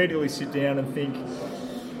did you immediately sit down and think,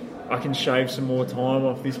 I can shave some more time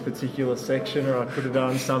off this particular section, or I could have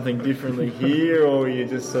done something differently here, or you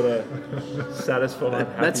just sort of satisfied?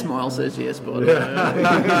 That smile says yes, bud.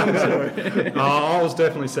 I was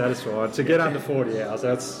definitely satisfied. To get under 40 hours,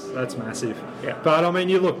 that's massive. Yeah. But I mean,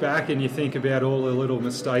 you look back and you think about all the little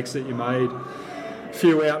mistakes that you made. A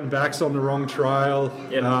few out and backs on the wrong trail.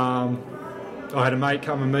 Yep. I had a mate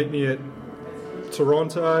come and meet me at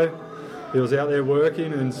Toronto. He was out there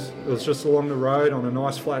working, and it was just along the road on a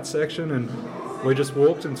nice flat section, and we just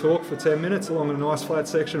walked and talked for 10 minutes along a nice flat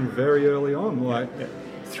section very early on,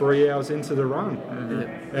 3 hours into the run.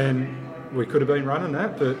 Mm-hmm. And we could have been running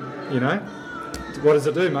that, but, what does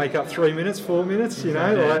it do? Make up 3 minutes, 4 minutes,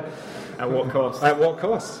 At what cost? At what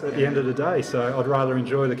cost at the end of the day. So I'd rather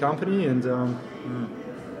enjoy the company and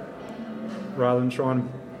rather than try and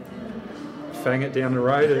fang it down the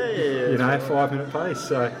road at 5 minute pace.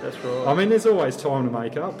 So that's right. I mean, there's always time to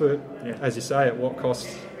make up, but as you say, at what cost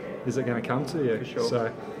is it going to come to you? For sure.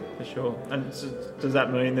 So, for sure. And so does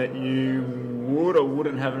that mean that you would or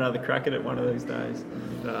wouldn't have another crack at it one of these days?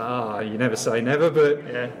 You never say never, but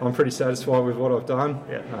I'm pretty satisfied with what I've done.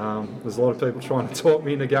 Yeah. There's a lot of people trying to talk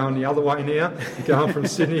me into going the other way now, going from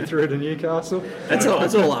Sydney through to Newcastle. That's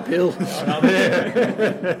all uphill.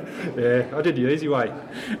 Yeah, I did the easy way,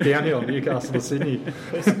 downhill, Newcastle to Sydney.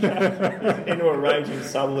 Into a raging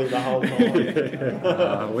southerly the whole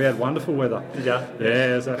time. We had wonderful weather. Did you?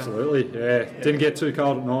 Yeah, it was absolutely. Yeah, didn't get too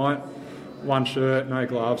cold at night. One shirt, no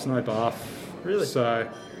gloves, no bath. Really? So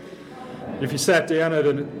if you sat down at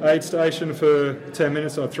an aid station for 10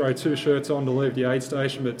 minutes, I'd throw 2 shirts on to leave the aid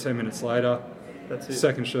station, but 10 minutes later, that's it.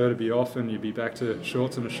 Second shirt would be off and you'd be back to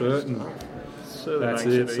shorts and a shirt. And so that makes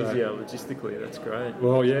it easier logistically. That's great.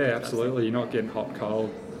 Well, yeah, absolutely. You're not getting hot,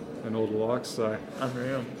 cold and all the likes. So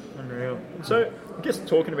Unreal. So I guess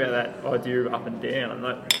talking about that idea of up and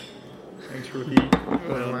down, thanks, Rookie.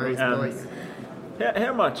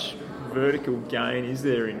 How much vertical gain is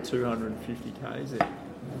there in 250 k's there?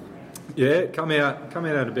 Yeah, come out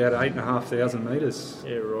at about 8,500 metres.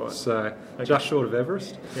 Yeah, right. So just short of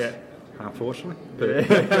Everest. Yeah. Unfortunately.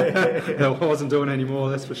 But I wasn't doing any more,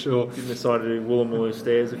 that's for sure. Didn't decide to do Woolloomooloo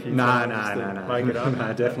stairs a few times? No. Make it up?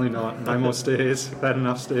 No, definitely not. No more stairs. Had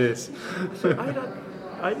enough stairs. So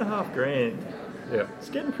 $8,500. Yeah. It's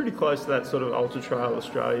getting pretty close to that sort of Ultra Trail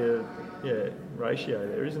Australia ratio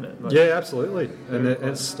there, isn't it? Yeah, absolutely. And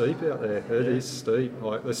it's steep out there. It is steep.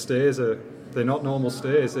 Like the stairs they're not normal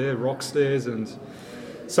stairs, they're rock stairs, and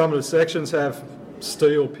some of the sections have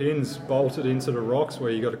steel pins bolted into the rocks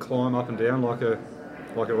where you got to climb up and down like a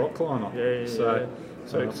rock climber.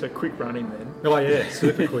 So quick running then. Oh yeah,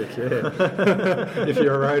 super quick, yeah. If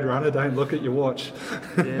you're a road runner, don't look at your watch.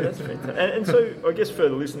 Yeah, that's fantastic. And so I guess for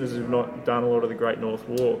the listeners who've not done a lot of the Great North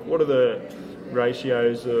Walk, what are the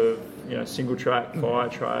ratios of single track, fire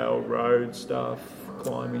trail, road stuff,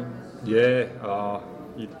 climbing? Yeah,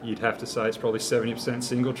 you'd have to say it's probably 70%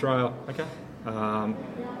 single trail. Okay.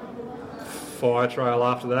 Fire trail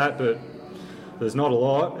after that, but there's not a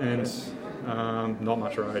lot, and not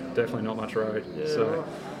much road. Definitely not much road. Yeah, So, right.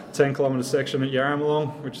 10 kilometre section at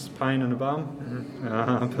Yarramalong, which is a pain in the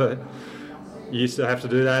bum. But you used to have to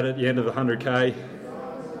do that at the end of the 100k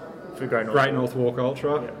For Great North Walk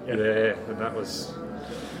Ultra. Yeah. And that was.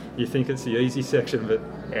 You think it's the easy section, but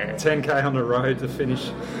Yeah. 10k on the road to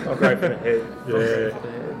finish. Not great for the head. Yeah.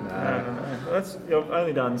 No. That's, I've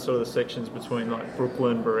only done sort of the sections between like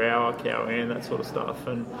Brooklyn, Barawa, Cowan, that sort of stuff,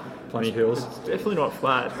 and Plenty of hills. it's definitely not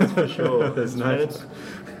flat, that's for sure. There's no- And it's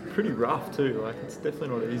pretty rough too. Like it's definitely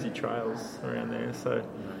not easy trails around there. So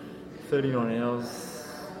 39 hours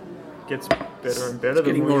gets better and better.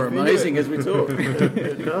 Getting than more what you amazing think as we talk.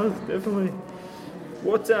 it does definitely.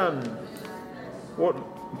 What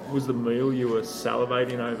was the meal you were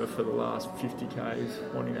salivating over for the last 50 k's,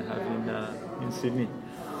 wanting to have in Sydney?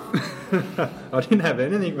 I didn't have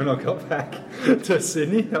anything when I got back to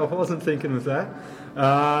Sydney. I wasn't thinking of that.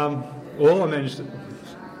 All I managed to,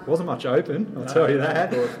 wasn't much open, I'll tell you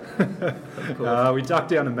that. Of course. We ducked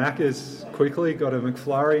down to Macca's quickly, got a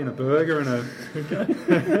McFlurry and a burger and a...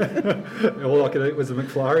 All I could eat was a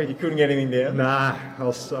McFlurry. You couldn't get anything down? Nah.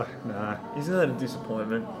 Isn't that a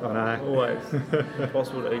disappointment? I know. Always.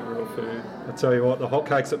 Impossible to eat real food. I'll tell you what, the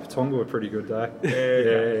hotcakes at Patonga were pretty good though.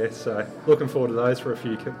 Yeah. So looking forward to those for a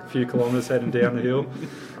few kilometres heading down the hill.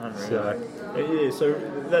 Unreal. So, So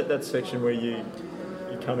that section where you're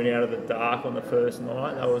coming out of the dark on the first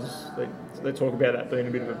night, that was they talk about that being a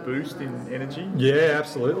bit of a boost in energy. yeah,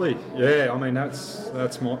 absolutely. Yeah, I mean that's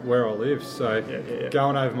where I live. So Yeah.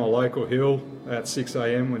 going over my local hill at 6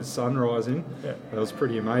 a.m. with the sun rising, Yeah. that was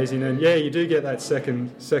pretty amazing. And yeah, you do get that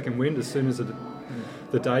second wind as soon as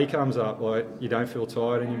the day comes up. Like you don't feel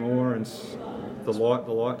tired anymore, and the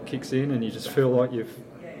light kicks in, and you just feel like you've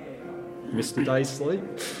missed a day's sleep,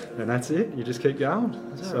 and that's it. You just keep going.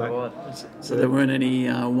 Right. So there weren't any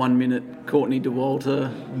 1 minute Courtney Dauwalter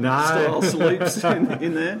style sleeps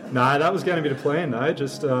in there? No, that was going to be the plan though.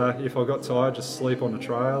 Just if I got tired, just sleep on the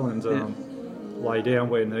trail and lay down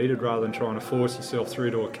where needed, rather than trying to force yourself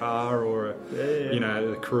through to a car or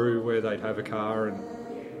the crew where they'd have a car and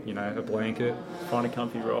a blanket. Find a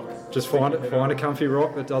comfy rock. Just find a comfy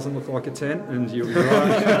rock that doesn't look like a tent, and you'll be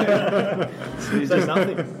right. So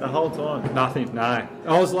nothing the whole time. Nothing. No,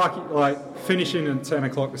 I was lucky. Like finishing at 10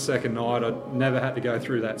 o'clock the second night, I never had to go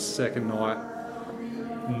through that second night.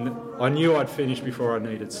 I knew I'd finish before I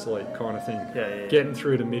needed sleep, kind of thing. Yeah. Getting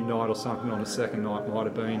through to midnight or something on the second night might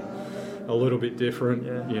have been a little bit different.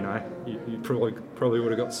 Yeah. You probably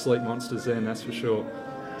would have got sleep monsters then, that's for sure.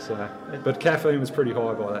 So, but caffeine was pretty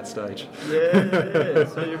high by that stage. Yeah.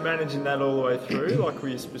 So you're managing that all the way through. Like, were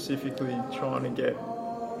you specifically trying to get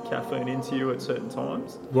caffeine into you at certain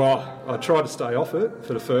times? Well, I tried to stay off it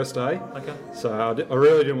for the first day. Okay. So I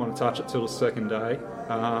really didn't want to touch it till the second day,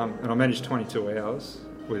 and I managed 22 hours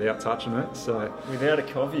without touching it. So Without a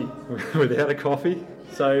coffee. without a coffee.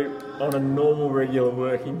 So on a normal, regular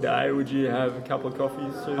working day, would you have a couple of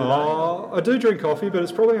coffees through the I do drink coffee, but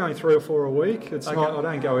it's probably only 3 or 4 a week. It's Okay. not. I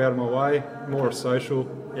don't go out of my way. More a social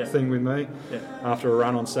thing with me. Yeah. After a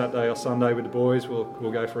run on Saturday or Sunday with the boys, we'll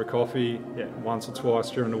go for a coffee. Yeah. Once or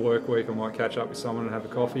twice during the work week, I might catch up with someone and have a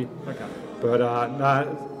coffee. day? Okay. But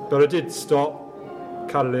no, but I did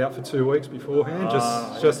cut it out for 2 weeks beforehand,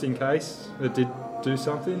 just in case it did do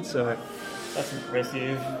something. So That's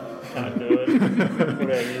impressive. Can't do it. What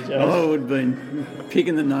about you, Joe? I would have been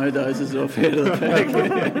picking the no-doses off out of the pack.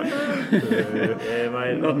 Yeah,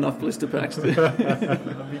 mate. Not enough blister packs. I'll be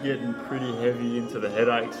getting pretty heavy into the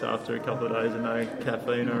headaches after a couple of days of no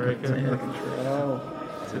caffeine, I reckon.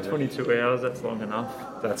 So 22 hours, that's long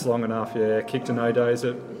enough. that's long enough. Yeah, kicked a no days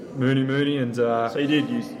at Mooney, and So you did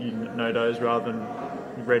use no dose rather than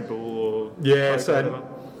Red Bull or yeah, Coke or so whatever?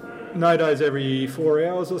 no days every 4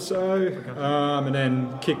 hours or so, and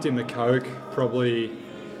then kicked in the Coke probably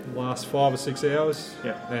last 5 or 6 hours.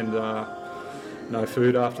 Yeah. And no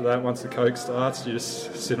food after that. Once the Coke starts, you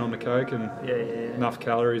just sit on the Coke, and Yeah. enough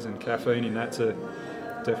calories and caffeine in that to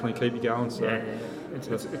definitely keep you going. So. Yeah. It's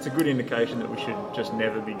a good indication that we should just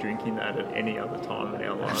never be drinking that at any other time in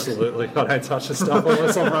our lives. Absolutely, I don't touch the stuff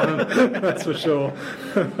unless I'm running. That's for sure.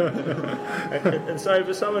 And so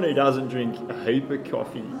for someone who doesn't drink a heap of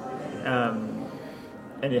coffee,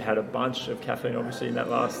 and you had a bunch of caffeine obviously in that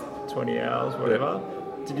last 20 hours, whatever,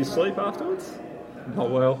 did you sleep afterwards? Not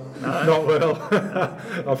well. Not well.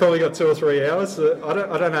 I probably got 2 or 3 hours. I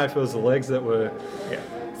don't know if it was the legs that were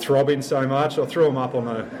throbbing so much. I threw them up on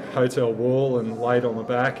the hotel wall and laid on my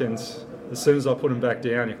back, and as soon as I put them back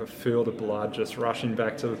down, you could feel the blood just rushing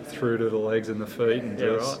back through to the legs and the feet, and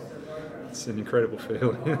it's an incredible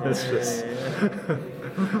feeling. It's just.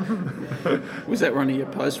 Was that one of your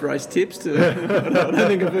post-race tips? I don't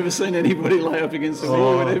think I've ever seen anybody lay up against the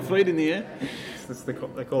wall with their feet in the air. They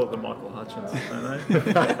call it the Michael Hutchins, don't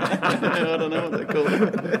they? I don't know what they call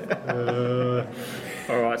it.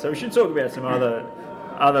 All right, so we should talk about some other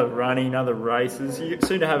running, other races. You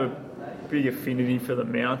seem to have a big affinity for the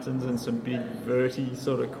mountains and some big verti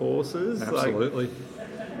sort of courses. Absolutely.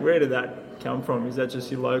 Where did that come from? Is that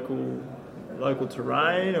just your local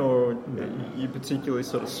terrain, or are you particularly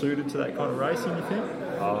sort of suited to that kind of racing, you think?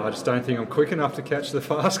 I just don't think I'm quick enough to catch the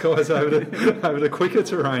fast guys over the quicker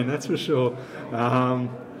terrain, that's for sure. I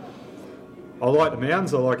like the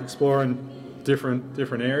mountains. I like exploring different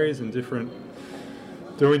areas and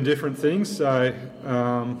doing different things. So,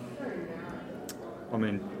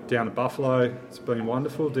 down at Buffalo, it's been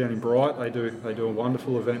wonderful. Down in Bright, they do a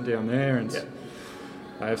wonderful event down there, and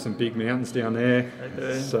they have some big mountains down there. They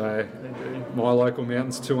do. So my local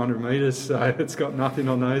mountain's 200 metres, so it's got nothing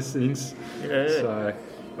on those things. Yeah. So,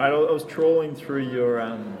 mate, I was trawling through your,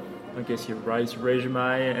 your race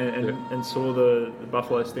resume and saw the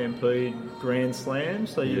Buffalo Stampede Grand Slam.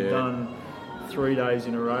 So you've done 3 days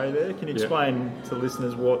in a row there. Can you explain to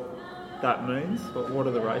listeners what that means? What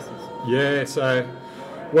are the races? Yeah, so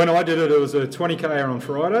when I did it, it was a 20k on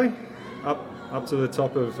Friday, up to the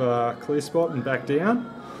top of Clear Spot and back down.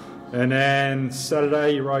 And then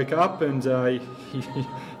Saturday you woke up and you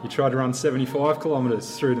tried to run 75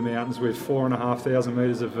 kilometres through the mountains with 4,500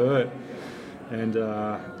 metres of vert. And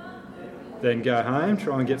then go home,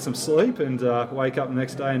 try and get some sleep, and wake up the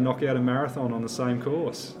next day and knock out a marathon on the same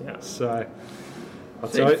course. Yeah. So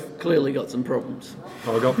You've clearly got some problems.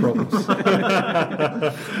 I got problems.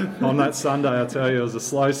 On that Sunday, I tell you, it was a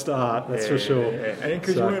slow start, that's for sure. Yeah. And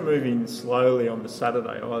because you weren't moving slowly on the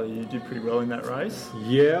Saturday either, you did pretty well in that race.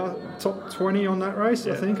 Yeah, top 20 on that race,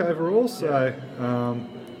 I think, overall. So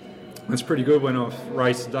it's pretty good when I've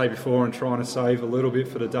raced the day before and trying to save a little bit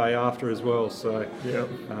for the day after as well. So,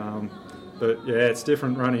 but it's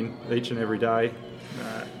different running each and every day.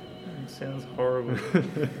 Sounds horrible.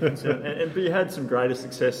 But you had some greater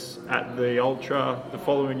success at the Ultra the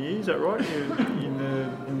following year, is that right?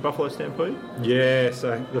 In Buffalo Stampede? Yeah,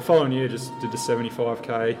 so the following year just did the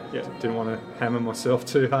 75k. Yeah. Didn't want to hammer myself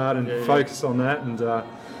too hard and focus on that, and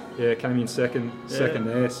came in second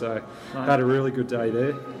there. So had a really good day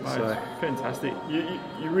there. So fantastic.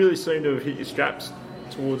 You really seem to have hit your straps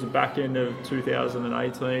towards the back end of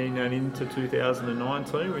 2018 and into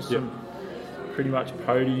 2019 with some pretty much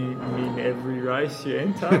podium in every race you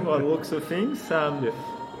enter by the looks of things. Do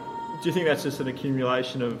you think that's just an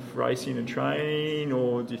accumulation of racing and training,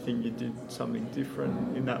 or do you think you did something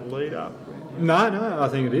different in that lead up? No, I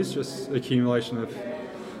think it is just accumulation of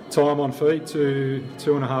time on feet,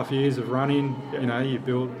 2.5 years of running. You know, you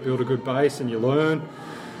build a good base and you learn.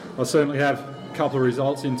 I certainly have a couple of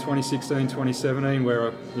results in 2016, 2017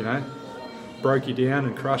 where broke you down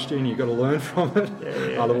and crushed you, and you've got to learn from it.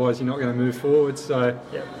 Otherwise you're not going to move forward. So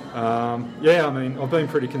I've been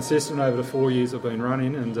pretty consistent over the 4 years I've been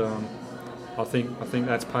running, and I think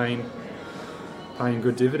that's paying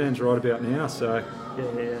good dividends right about now. So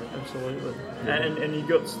absolutely. And you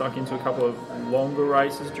got stuck into a couple of longer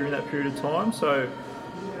races during that period of time. So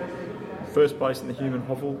first place in the Human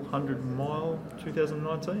Hovel 100 mile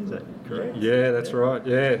 2019, is that correct? Yeah, that's right.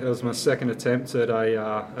 Yeah, it was my second attempt at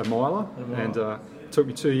a miler, and it took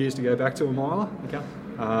me 2 years to go back to a miler. Okay.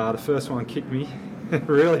 The first one kicked me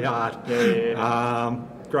really hard.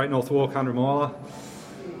 Great North Walk 100 miler,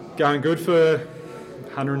 going good for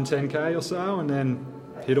 110k or so, and then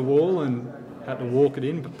hit a wall and had to walk it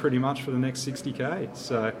in pretty much for the next 60k.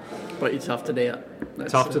 So, but you toughed it out.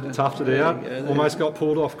 Toughed it out. Almost got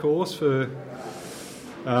pulled off course for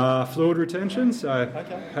fluid retention. So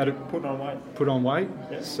had to put on weight.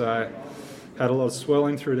 Yeah. So had a lot of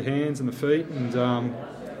swelling through the hands and the feet, and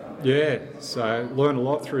so learned a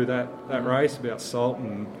lot through that race about salt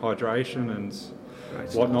and hydration and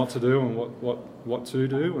what not to do and what to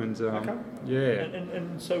do, and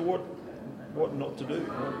And so what not to do?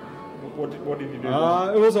 What did you do?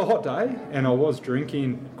 It was a hot day, and I was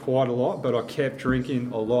drinking quite a lot, but I kept drinking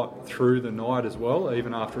a lot through the night as well,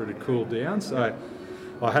 even after it had cooled down. So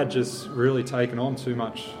I had just really taken on too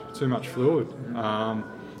much fluid.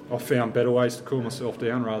 I found better ways to cool myself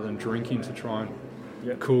down rather than drinking to try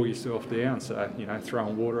and cool yourself down. So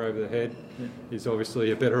throwing water over the head is obviously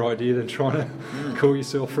a better idea than trying to cool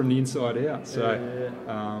yourself from the inside out.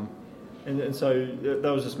 So. And so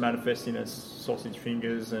that was just manifesting as sausage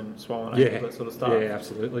fingers and swollen ankles, that sort of stuff? Yeah,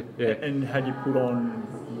 absolutely. Yeah. And had you put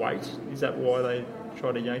on weight? Is that why they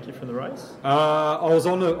try to yank you from the race? I was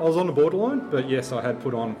on the borderline, but yes, I had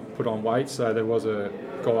put on weight. So there was a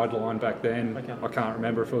guideline back then. Okay. I can't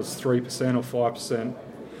remember if it was 3% or 5%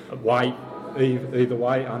 weight, either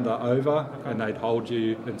way, under, over, and they'd hold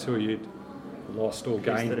you until you'd lost or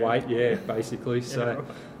gained weight. Yeah, basically. So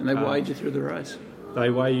And they weighed you through the race. they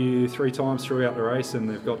weigh you 3 times throughout the race, and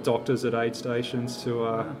they've got doctors at aid stations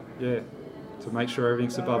to make sure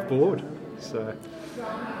everything's above board. So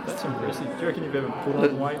That's impressive. Do you reckon you've ever put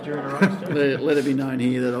on weight during a race, James? Let it be known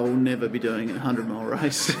here that I will never be doing a 100-mile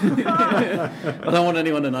race. I don't want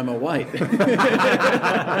anyone to know my weight.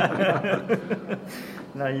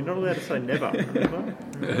 No, you're not allowed to say never.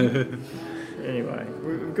 Anyway,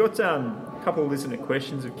 we've got a couple of listener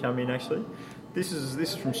questions have come in actually. This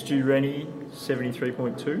is from Stu Rennie,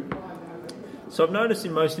 73.2. So I've noticed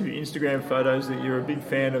in most of your Instagram photos that you're a big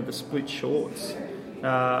fan of the split shorts. Can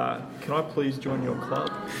I please join your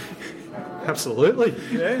club? absolutely.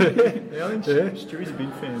 Yeah, I think Stu's a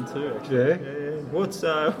big fan too. Actually. Yeah. What's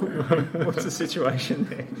the situation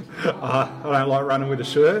there? I don't like running with a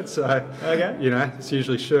shirt, so Okay. it's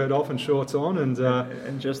usually shirt off and shorts on, and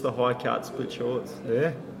And just the high cut split shorts.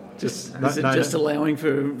 yeah, just Is it just allowing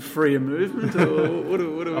for freer movement, or what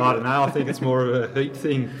do we I don't know. I think it's more of a heat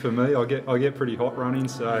thing for me. I get pretty hot running,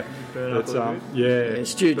 so Burn up it's a little bit. Yeah,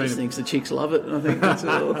 Stu just thinks the chicks love it, and I think that's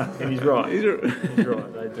all. And he's right. He's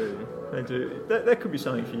right. They do. They do. That could be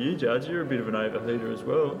something for you, Judge. You're a bit of an overheater as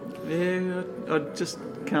well. Yeah, I just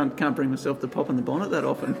can't bring myself to pop in the bonnet that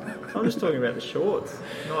often. I'm just talking about the shorts.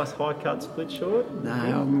 Nice high cut split short. No,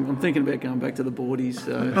 I'm thinking about going back to the boardies.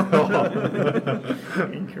 So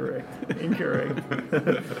Incorrect.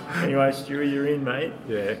 Anyway, Stu, you're in, mate.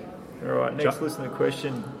 Yeah. All right, next listener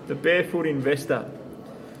question. The Barefoot Investor.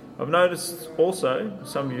 I've noticed also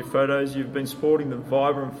some of your photos you've been sporting the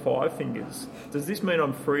Vibram 5 fingers. Does this mean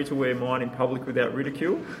I'm free to wear mine in public without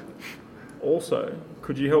ridicule? Also,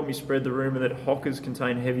 could you help me spread the rumour that hockers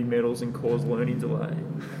contain heavy metals and cause learning delay?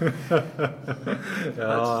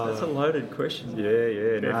 That's a loaded question.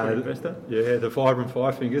 Yeah. Barefoot Investor? Yeah, the Vibram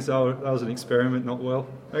 5 fingers, that was an experiment, not well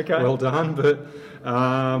done, but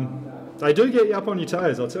they do get you up on your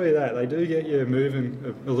toes, I'll tell you that. They do get you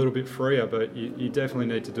moving a little bit freer, but you definitely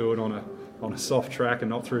need to do it on a soft track and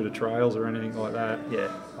not through the trails or anything like that.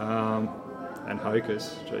 Yeah. And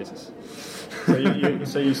hokers, Jesus. So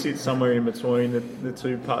you sit somewhere in between the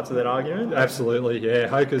two parts of that argument? Absolutely, yeah.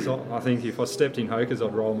 Hokers, I think if I stepped in hokers,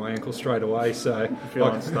 I'd roll my ankle straight away. So You feel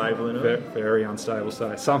unstable in it? Very unstable.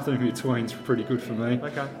 So something in between's pretty good for me.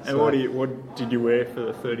 Okay. And So- what did you wear for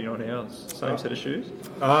the 39 hours? Same set of shoes?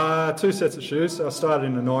 2 sets of shoes. So I started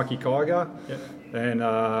in the Nike Kyger, Yep. and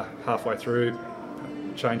halfway through,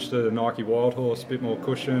 changed to the Nike Wild Horse. A bit more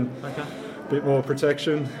cushion, Okay. a bit more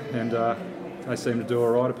protection, and they seem to do all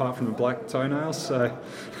right apart from the black toenails. So,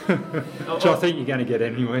 which I think you're going to get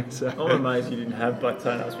anyway. So. I'm amazed you didn't have black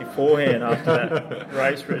toenails beforehand after that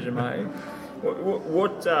race resume.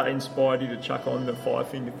 What inspired you to chuck on the 5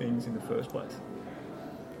 finger things in the first place?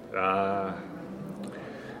 I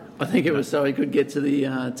think it was so he could get to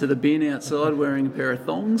the bin outside wearing a pair of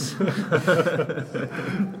thongs.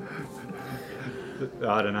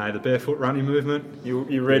 I don't know, the barefoot running movement.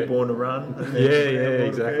 You read Born to Run? Yeah,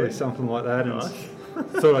 exactly, something like that. And Nice.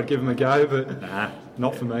 thought I'd give them a go, but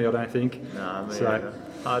not for me, I don't think. Nah, me So- either.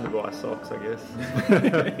 Hard to buy socks, I guess.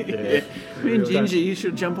 Yeah. Me and Ginger, you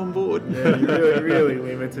should jump on board. Yeah, you're really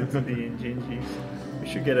limited to the Ingingies. We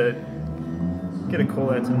should get a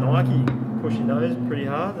call out to Nike, pushing those pretty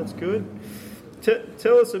hard. That's good.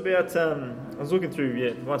 Tell us about. I was looking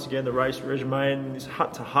through, once again the race resume, and this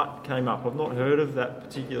Hut to Hut came up. I've not heard of that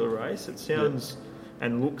particular race. It sounds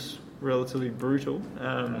and looks relatively brutal.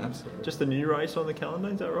 Absolutely. Just a new race on the calendar,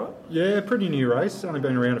 is that right? Yeah, pretty new race. Only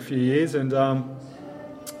been around a few years, and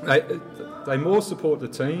they more support the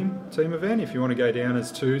team event. If you want to go down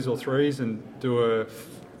as 2s or 3s and do a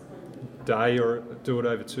day or do it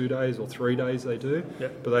over 2 days or 3 days, they do.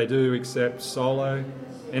 Yep. But they do accept solo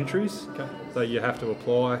entries that you have to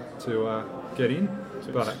apply to get in.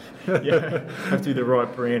 But Yeah, have to be the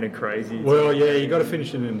right brand of crazy. well, yeah, you got to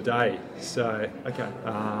finish it in a day. So Okay.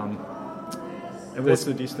 And there's- what's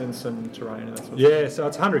the distance and terrain and that sort of yeah, so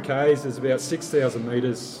it's 100 k's. There's about 6,000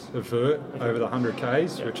 metres of vert over the 100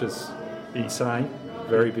 k's, Yeah. which is insane,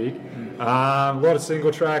 very big. A lot of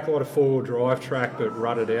single track, a lot of four-wheel drive track, but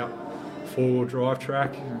rutted out four-wheel drive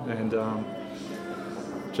track. And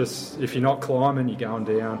just if you're not climbing, you're going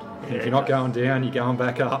down. And if you're not going down, you're going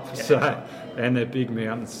back up. And they're big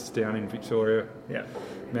mountains down in Victoria. Yeah.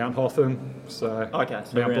 Mount Hotham, so Okay,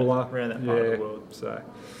 so Mount around- Buller, around that part of the world. So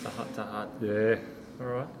The Hut to Hut. yeah, All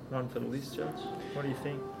right, one for the list, Judge. What do you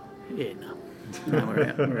think? Yeah, no. No, we're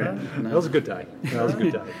out. We're out. That No. was a good day. That was a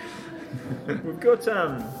good day. We've got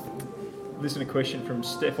listener question from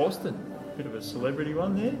Steph Austin. Bit of a celebrity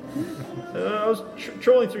one there. I was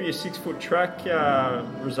trawling through your 6 foot track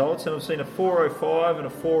results, and I've seen a 4:05 and a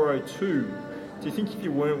 4:02. Do you think if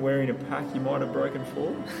you weren't wearing a pack, you might have broken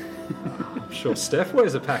 4? I'm sure Steph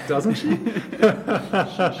wears a pack, doesn't she?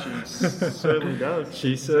 She certainly does.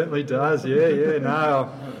 She certainly does. Yeah. No,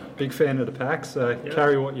 big fan of the pack. So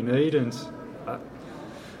carry what you need, and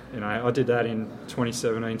I did that in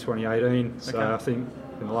 2017, 2018. So Okay. I think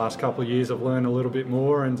in the last couple of years I've learned a little bit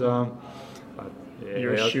more, and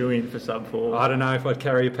You're a shoe-in for sub 4. I don't know if I'd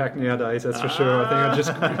carry a pack nowadays, that's for sure. I think I'd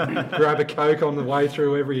just grab a Coke on the way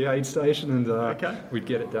through every aid station, and we'd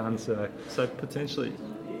get it done. So potentially,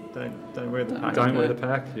 don't wear the pack. don't wear the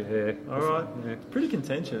pack. Yeah. All right. Yeah. Pretty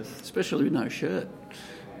contentious. Especially with no shirt.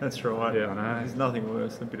 That's right. Yeah, I know. There's nothing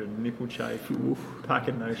worse than a bit of nipple chafe. Pack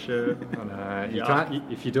and no shirt. I know. You Yuck. can't.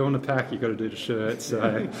 If you're doing the pack, you've got to do the shirt.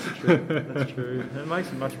 So That's true. It makes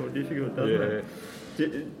it much more difficult, doesn't it?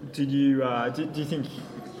 Do you think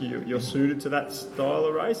you're suited to that style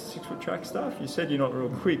of race, 6 foot track stuff? You said you're not real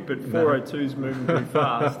quick, but 4:02's moving pretty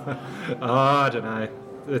fast. I don't know.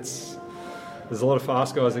 There's a lot of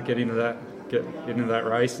fast guys that get into that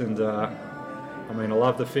race, and I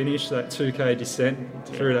love the finish, that 2K descent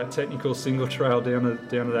through that technical single trail down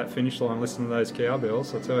to that finish line. Listen to those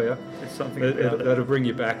cowbells, I tell you. There's something about it. That'll bring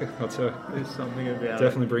you back. I'll tell you. There's something about it.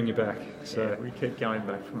 Definitely bring you back. So We keep going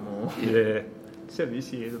back for more. yeah. Except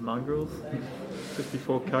this year, the mongrels, just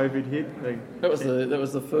before COVID hit. That was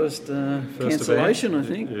the first First cancellation, event.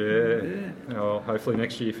 I think. Yeah. Oh, hopefully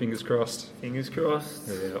next year, fingers crossed. Fingers crossed.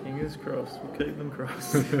 Yeah. Fingers crossed. We'll keep them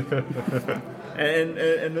crossed. and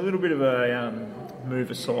a little bit of a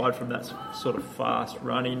move aside from that sort of fast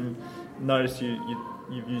running. Noticed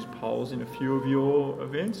you've used poles in a few of your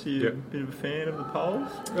events. Are you a bit of a fan of the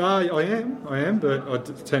poles? I am, but I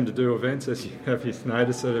tend to do events, as you have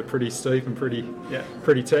noticed, that are pretty steep and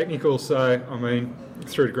pretty technical. So,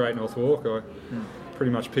 through the Great North Walk, I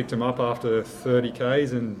pretty much picked them up after 30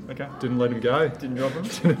 Ks and didn't let them go. Didn't drop them?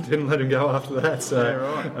 Didn't let them go after that.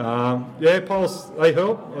 So, poles, they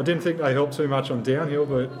help. I didn't think they helped too much on downhill,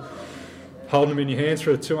 but holding them in your hands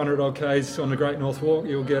for 200 odd Ks on the Great North Walk,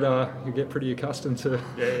 you'll get pretty accustomed to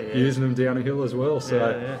using them down a hill as well.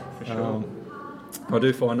 So, for sure. I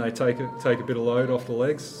do find they take a bit of load off the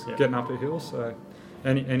legs getting up a hill. So,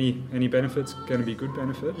 any benefits going to be good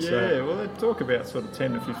benefits. Well, they talk about sort of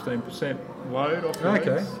 10 to 15% load off the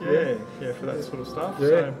legs. Yeah, for that sort of stuff. Yeah.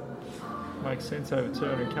 So makes sense over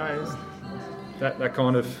 200 Ks. That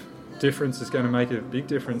kind of difference is going to make a big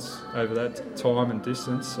difference over that time and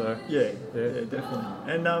distance. So Yeah, definitely.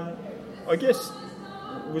 And I guess,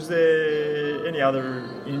 was there any other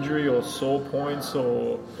injury or sore points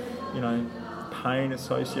or pain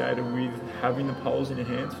associated with having the poles in your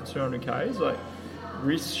hands for 200 Ks? Like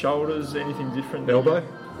wrists, shoulders, anything different? Elbow.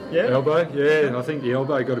 Elbow, I think the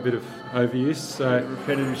elbow got a bit of overuse. So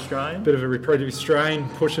repetitive strain. Bit of a repetitive strain,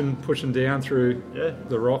 pushing down through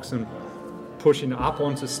the rocks and pushing up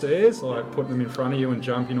onto stairs, like putting them in front of you and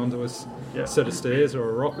jumping onto a set of stairs or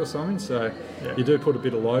a rock or something. So you do put a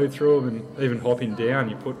bit of load through them, and even hopping down,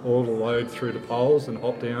 you put all the load through the poles and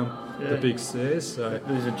hop down the big stairs. So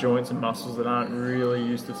these are joints and muscles that aren't really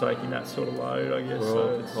used to taking that sort of load, I guess.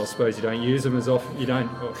 Well, I suppose you don't use them as often.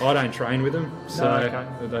 I don't train with them, so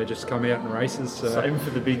they just come out in races. So. Same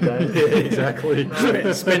for the big days. Yeah, exactly.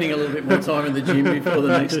 Spending a little bit more time in the gym before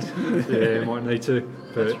the next. Might need to.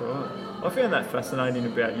 But That's right. I found that fascinating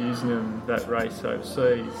about using them that race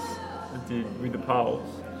overseas. I did with the poles.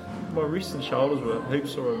 My wrists and shoulders were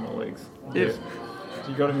heaps sore than my legs. Yes.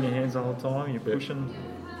 So you got them in your hands the whole time. You're pushing,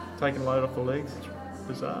 taking load off the legs. It's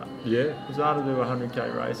bizarre. Yeah. Bizarre to do a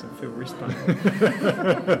 100k race and feel wrist pain.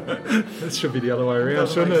 That should be the other way around,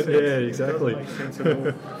 shouldn't it? Yeah, exactly. It doesn't make sense at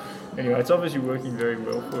all. Anyway, it's obviously working very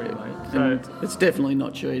well for you, mate. So, And it's definitely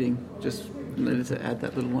not cheating. Just needed to add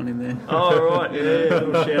that little one in there. oh, right, yeah. A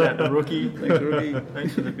little shout out to Rookie. Thanks, Rookie.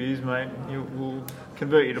 Thanks for the beers, mate. We'll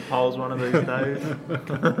convert you to poles one of these days.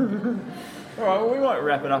 All right, well, we might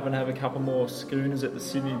wrap it up and have a couple more schooners at the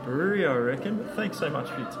Sydney Brewery, I reckon. But thanks so much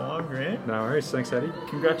for your time, Grant. No worries. Thanks, Eddie.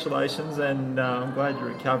 Congratulations, and I'm glad you're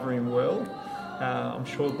recovering well. I'm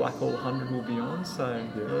sure the Black Hall 100 will be on, so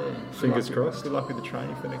Fingers crossed. Good luck with the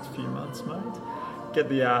training for the next few months, mate. Get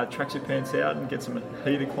the tracksuit pants out and get some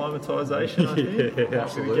heat acclimatisation, I think. Yeah,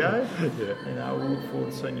 absolutely. Go. Yeah. And we'll look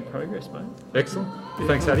forward to seeing your progress, mate. Excellent.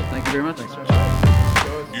 Thanks, Eddie. Thank you very much. Thanks very much.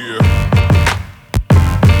 Guys. Yeah.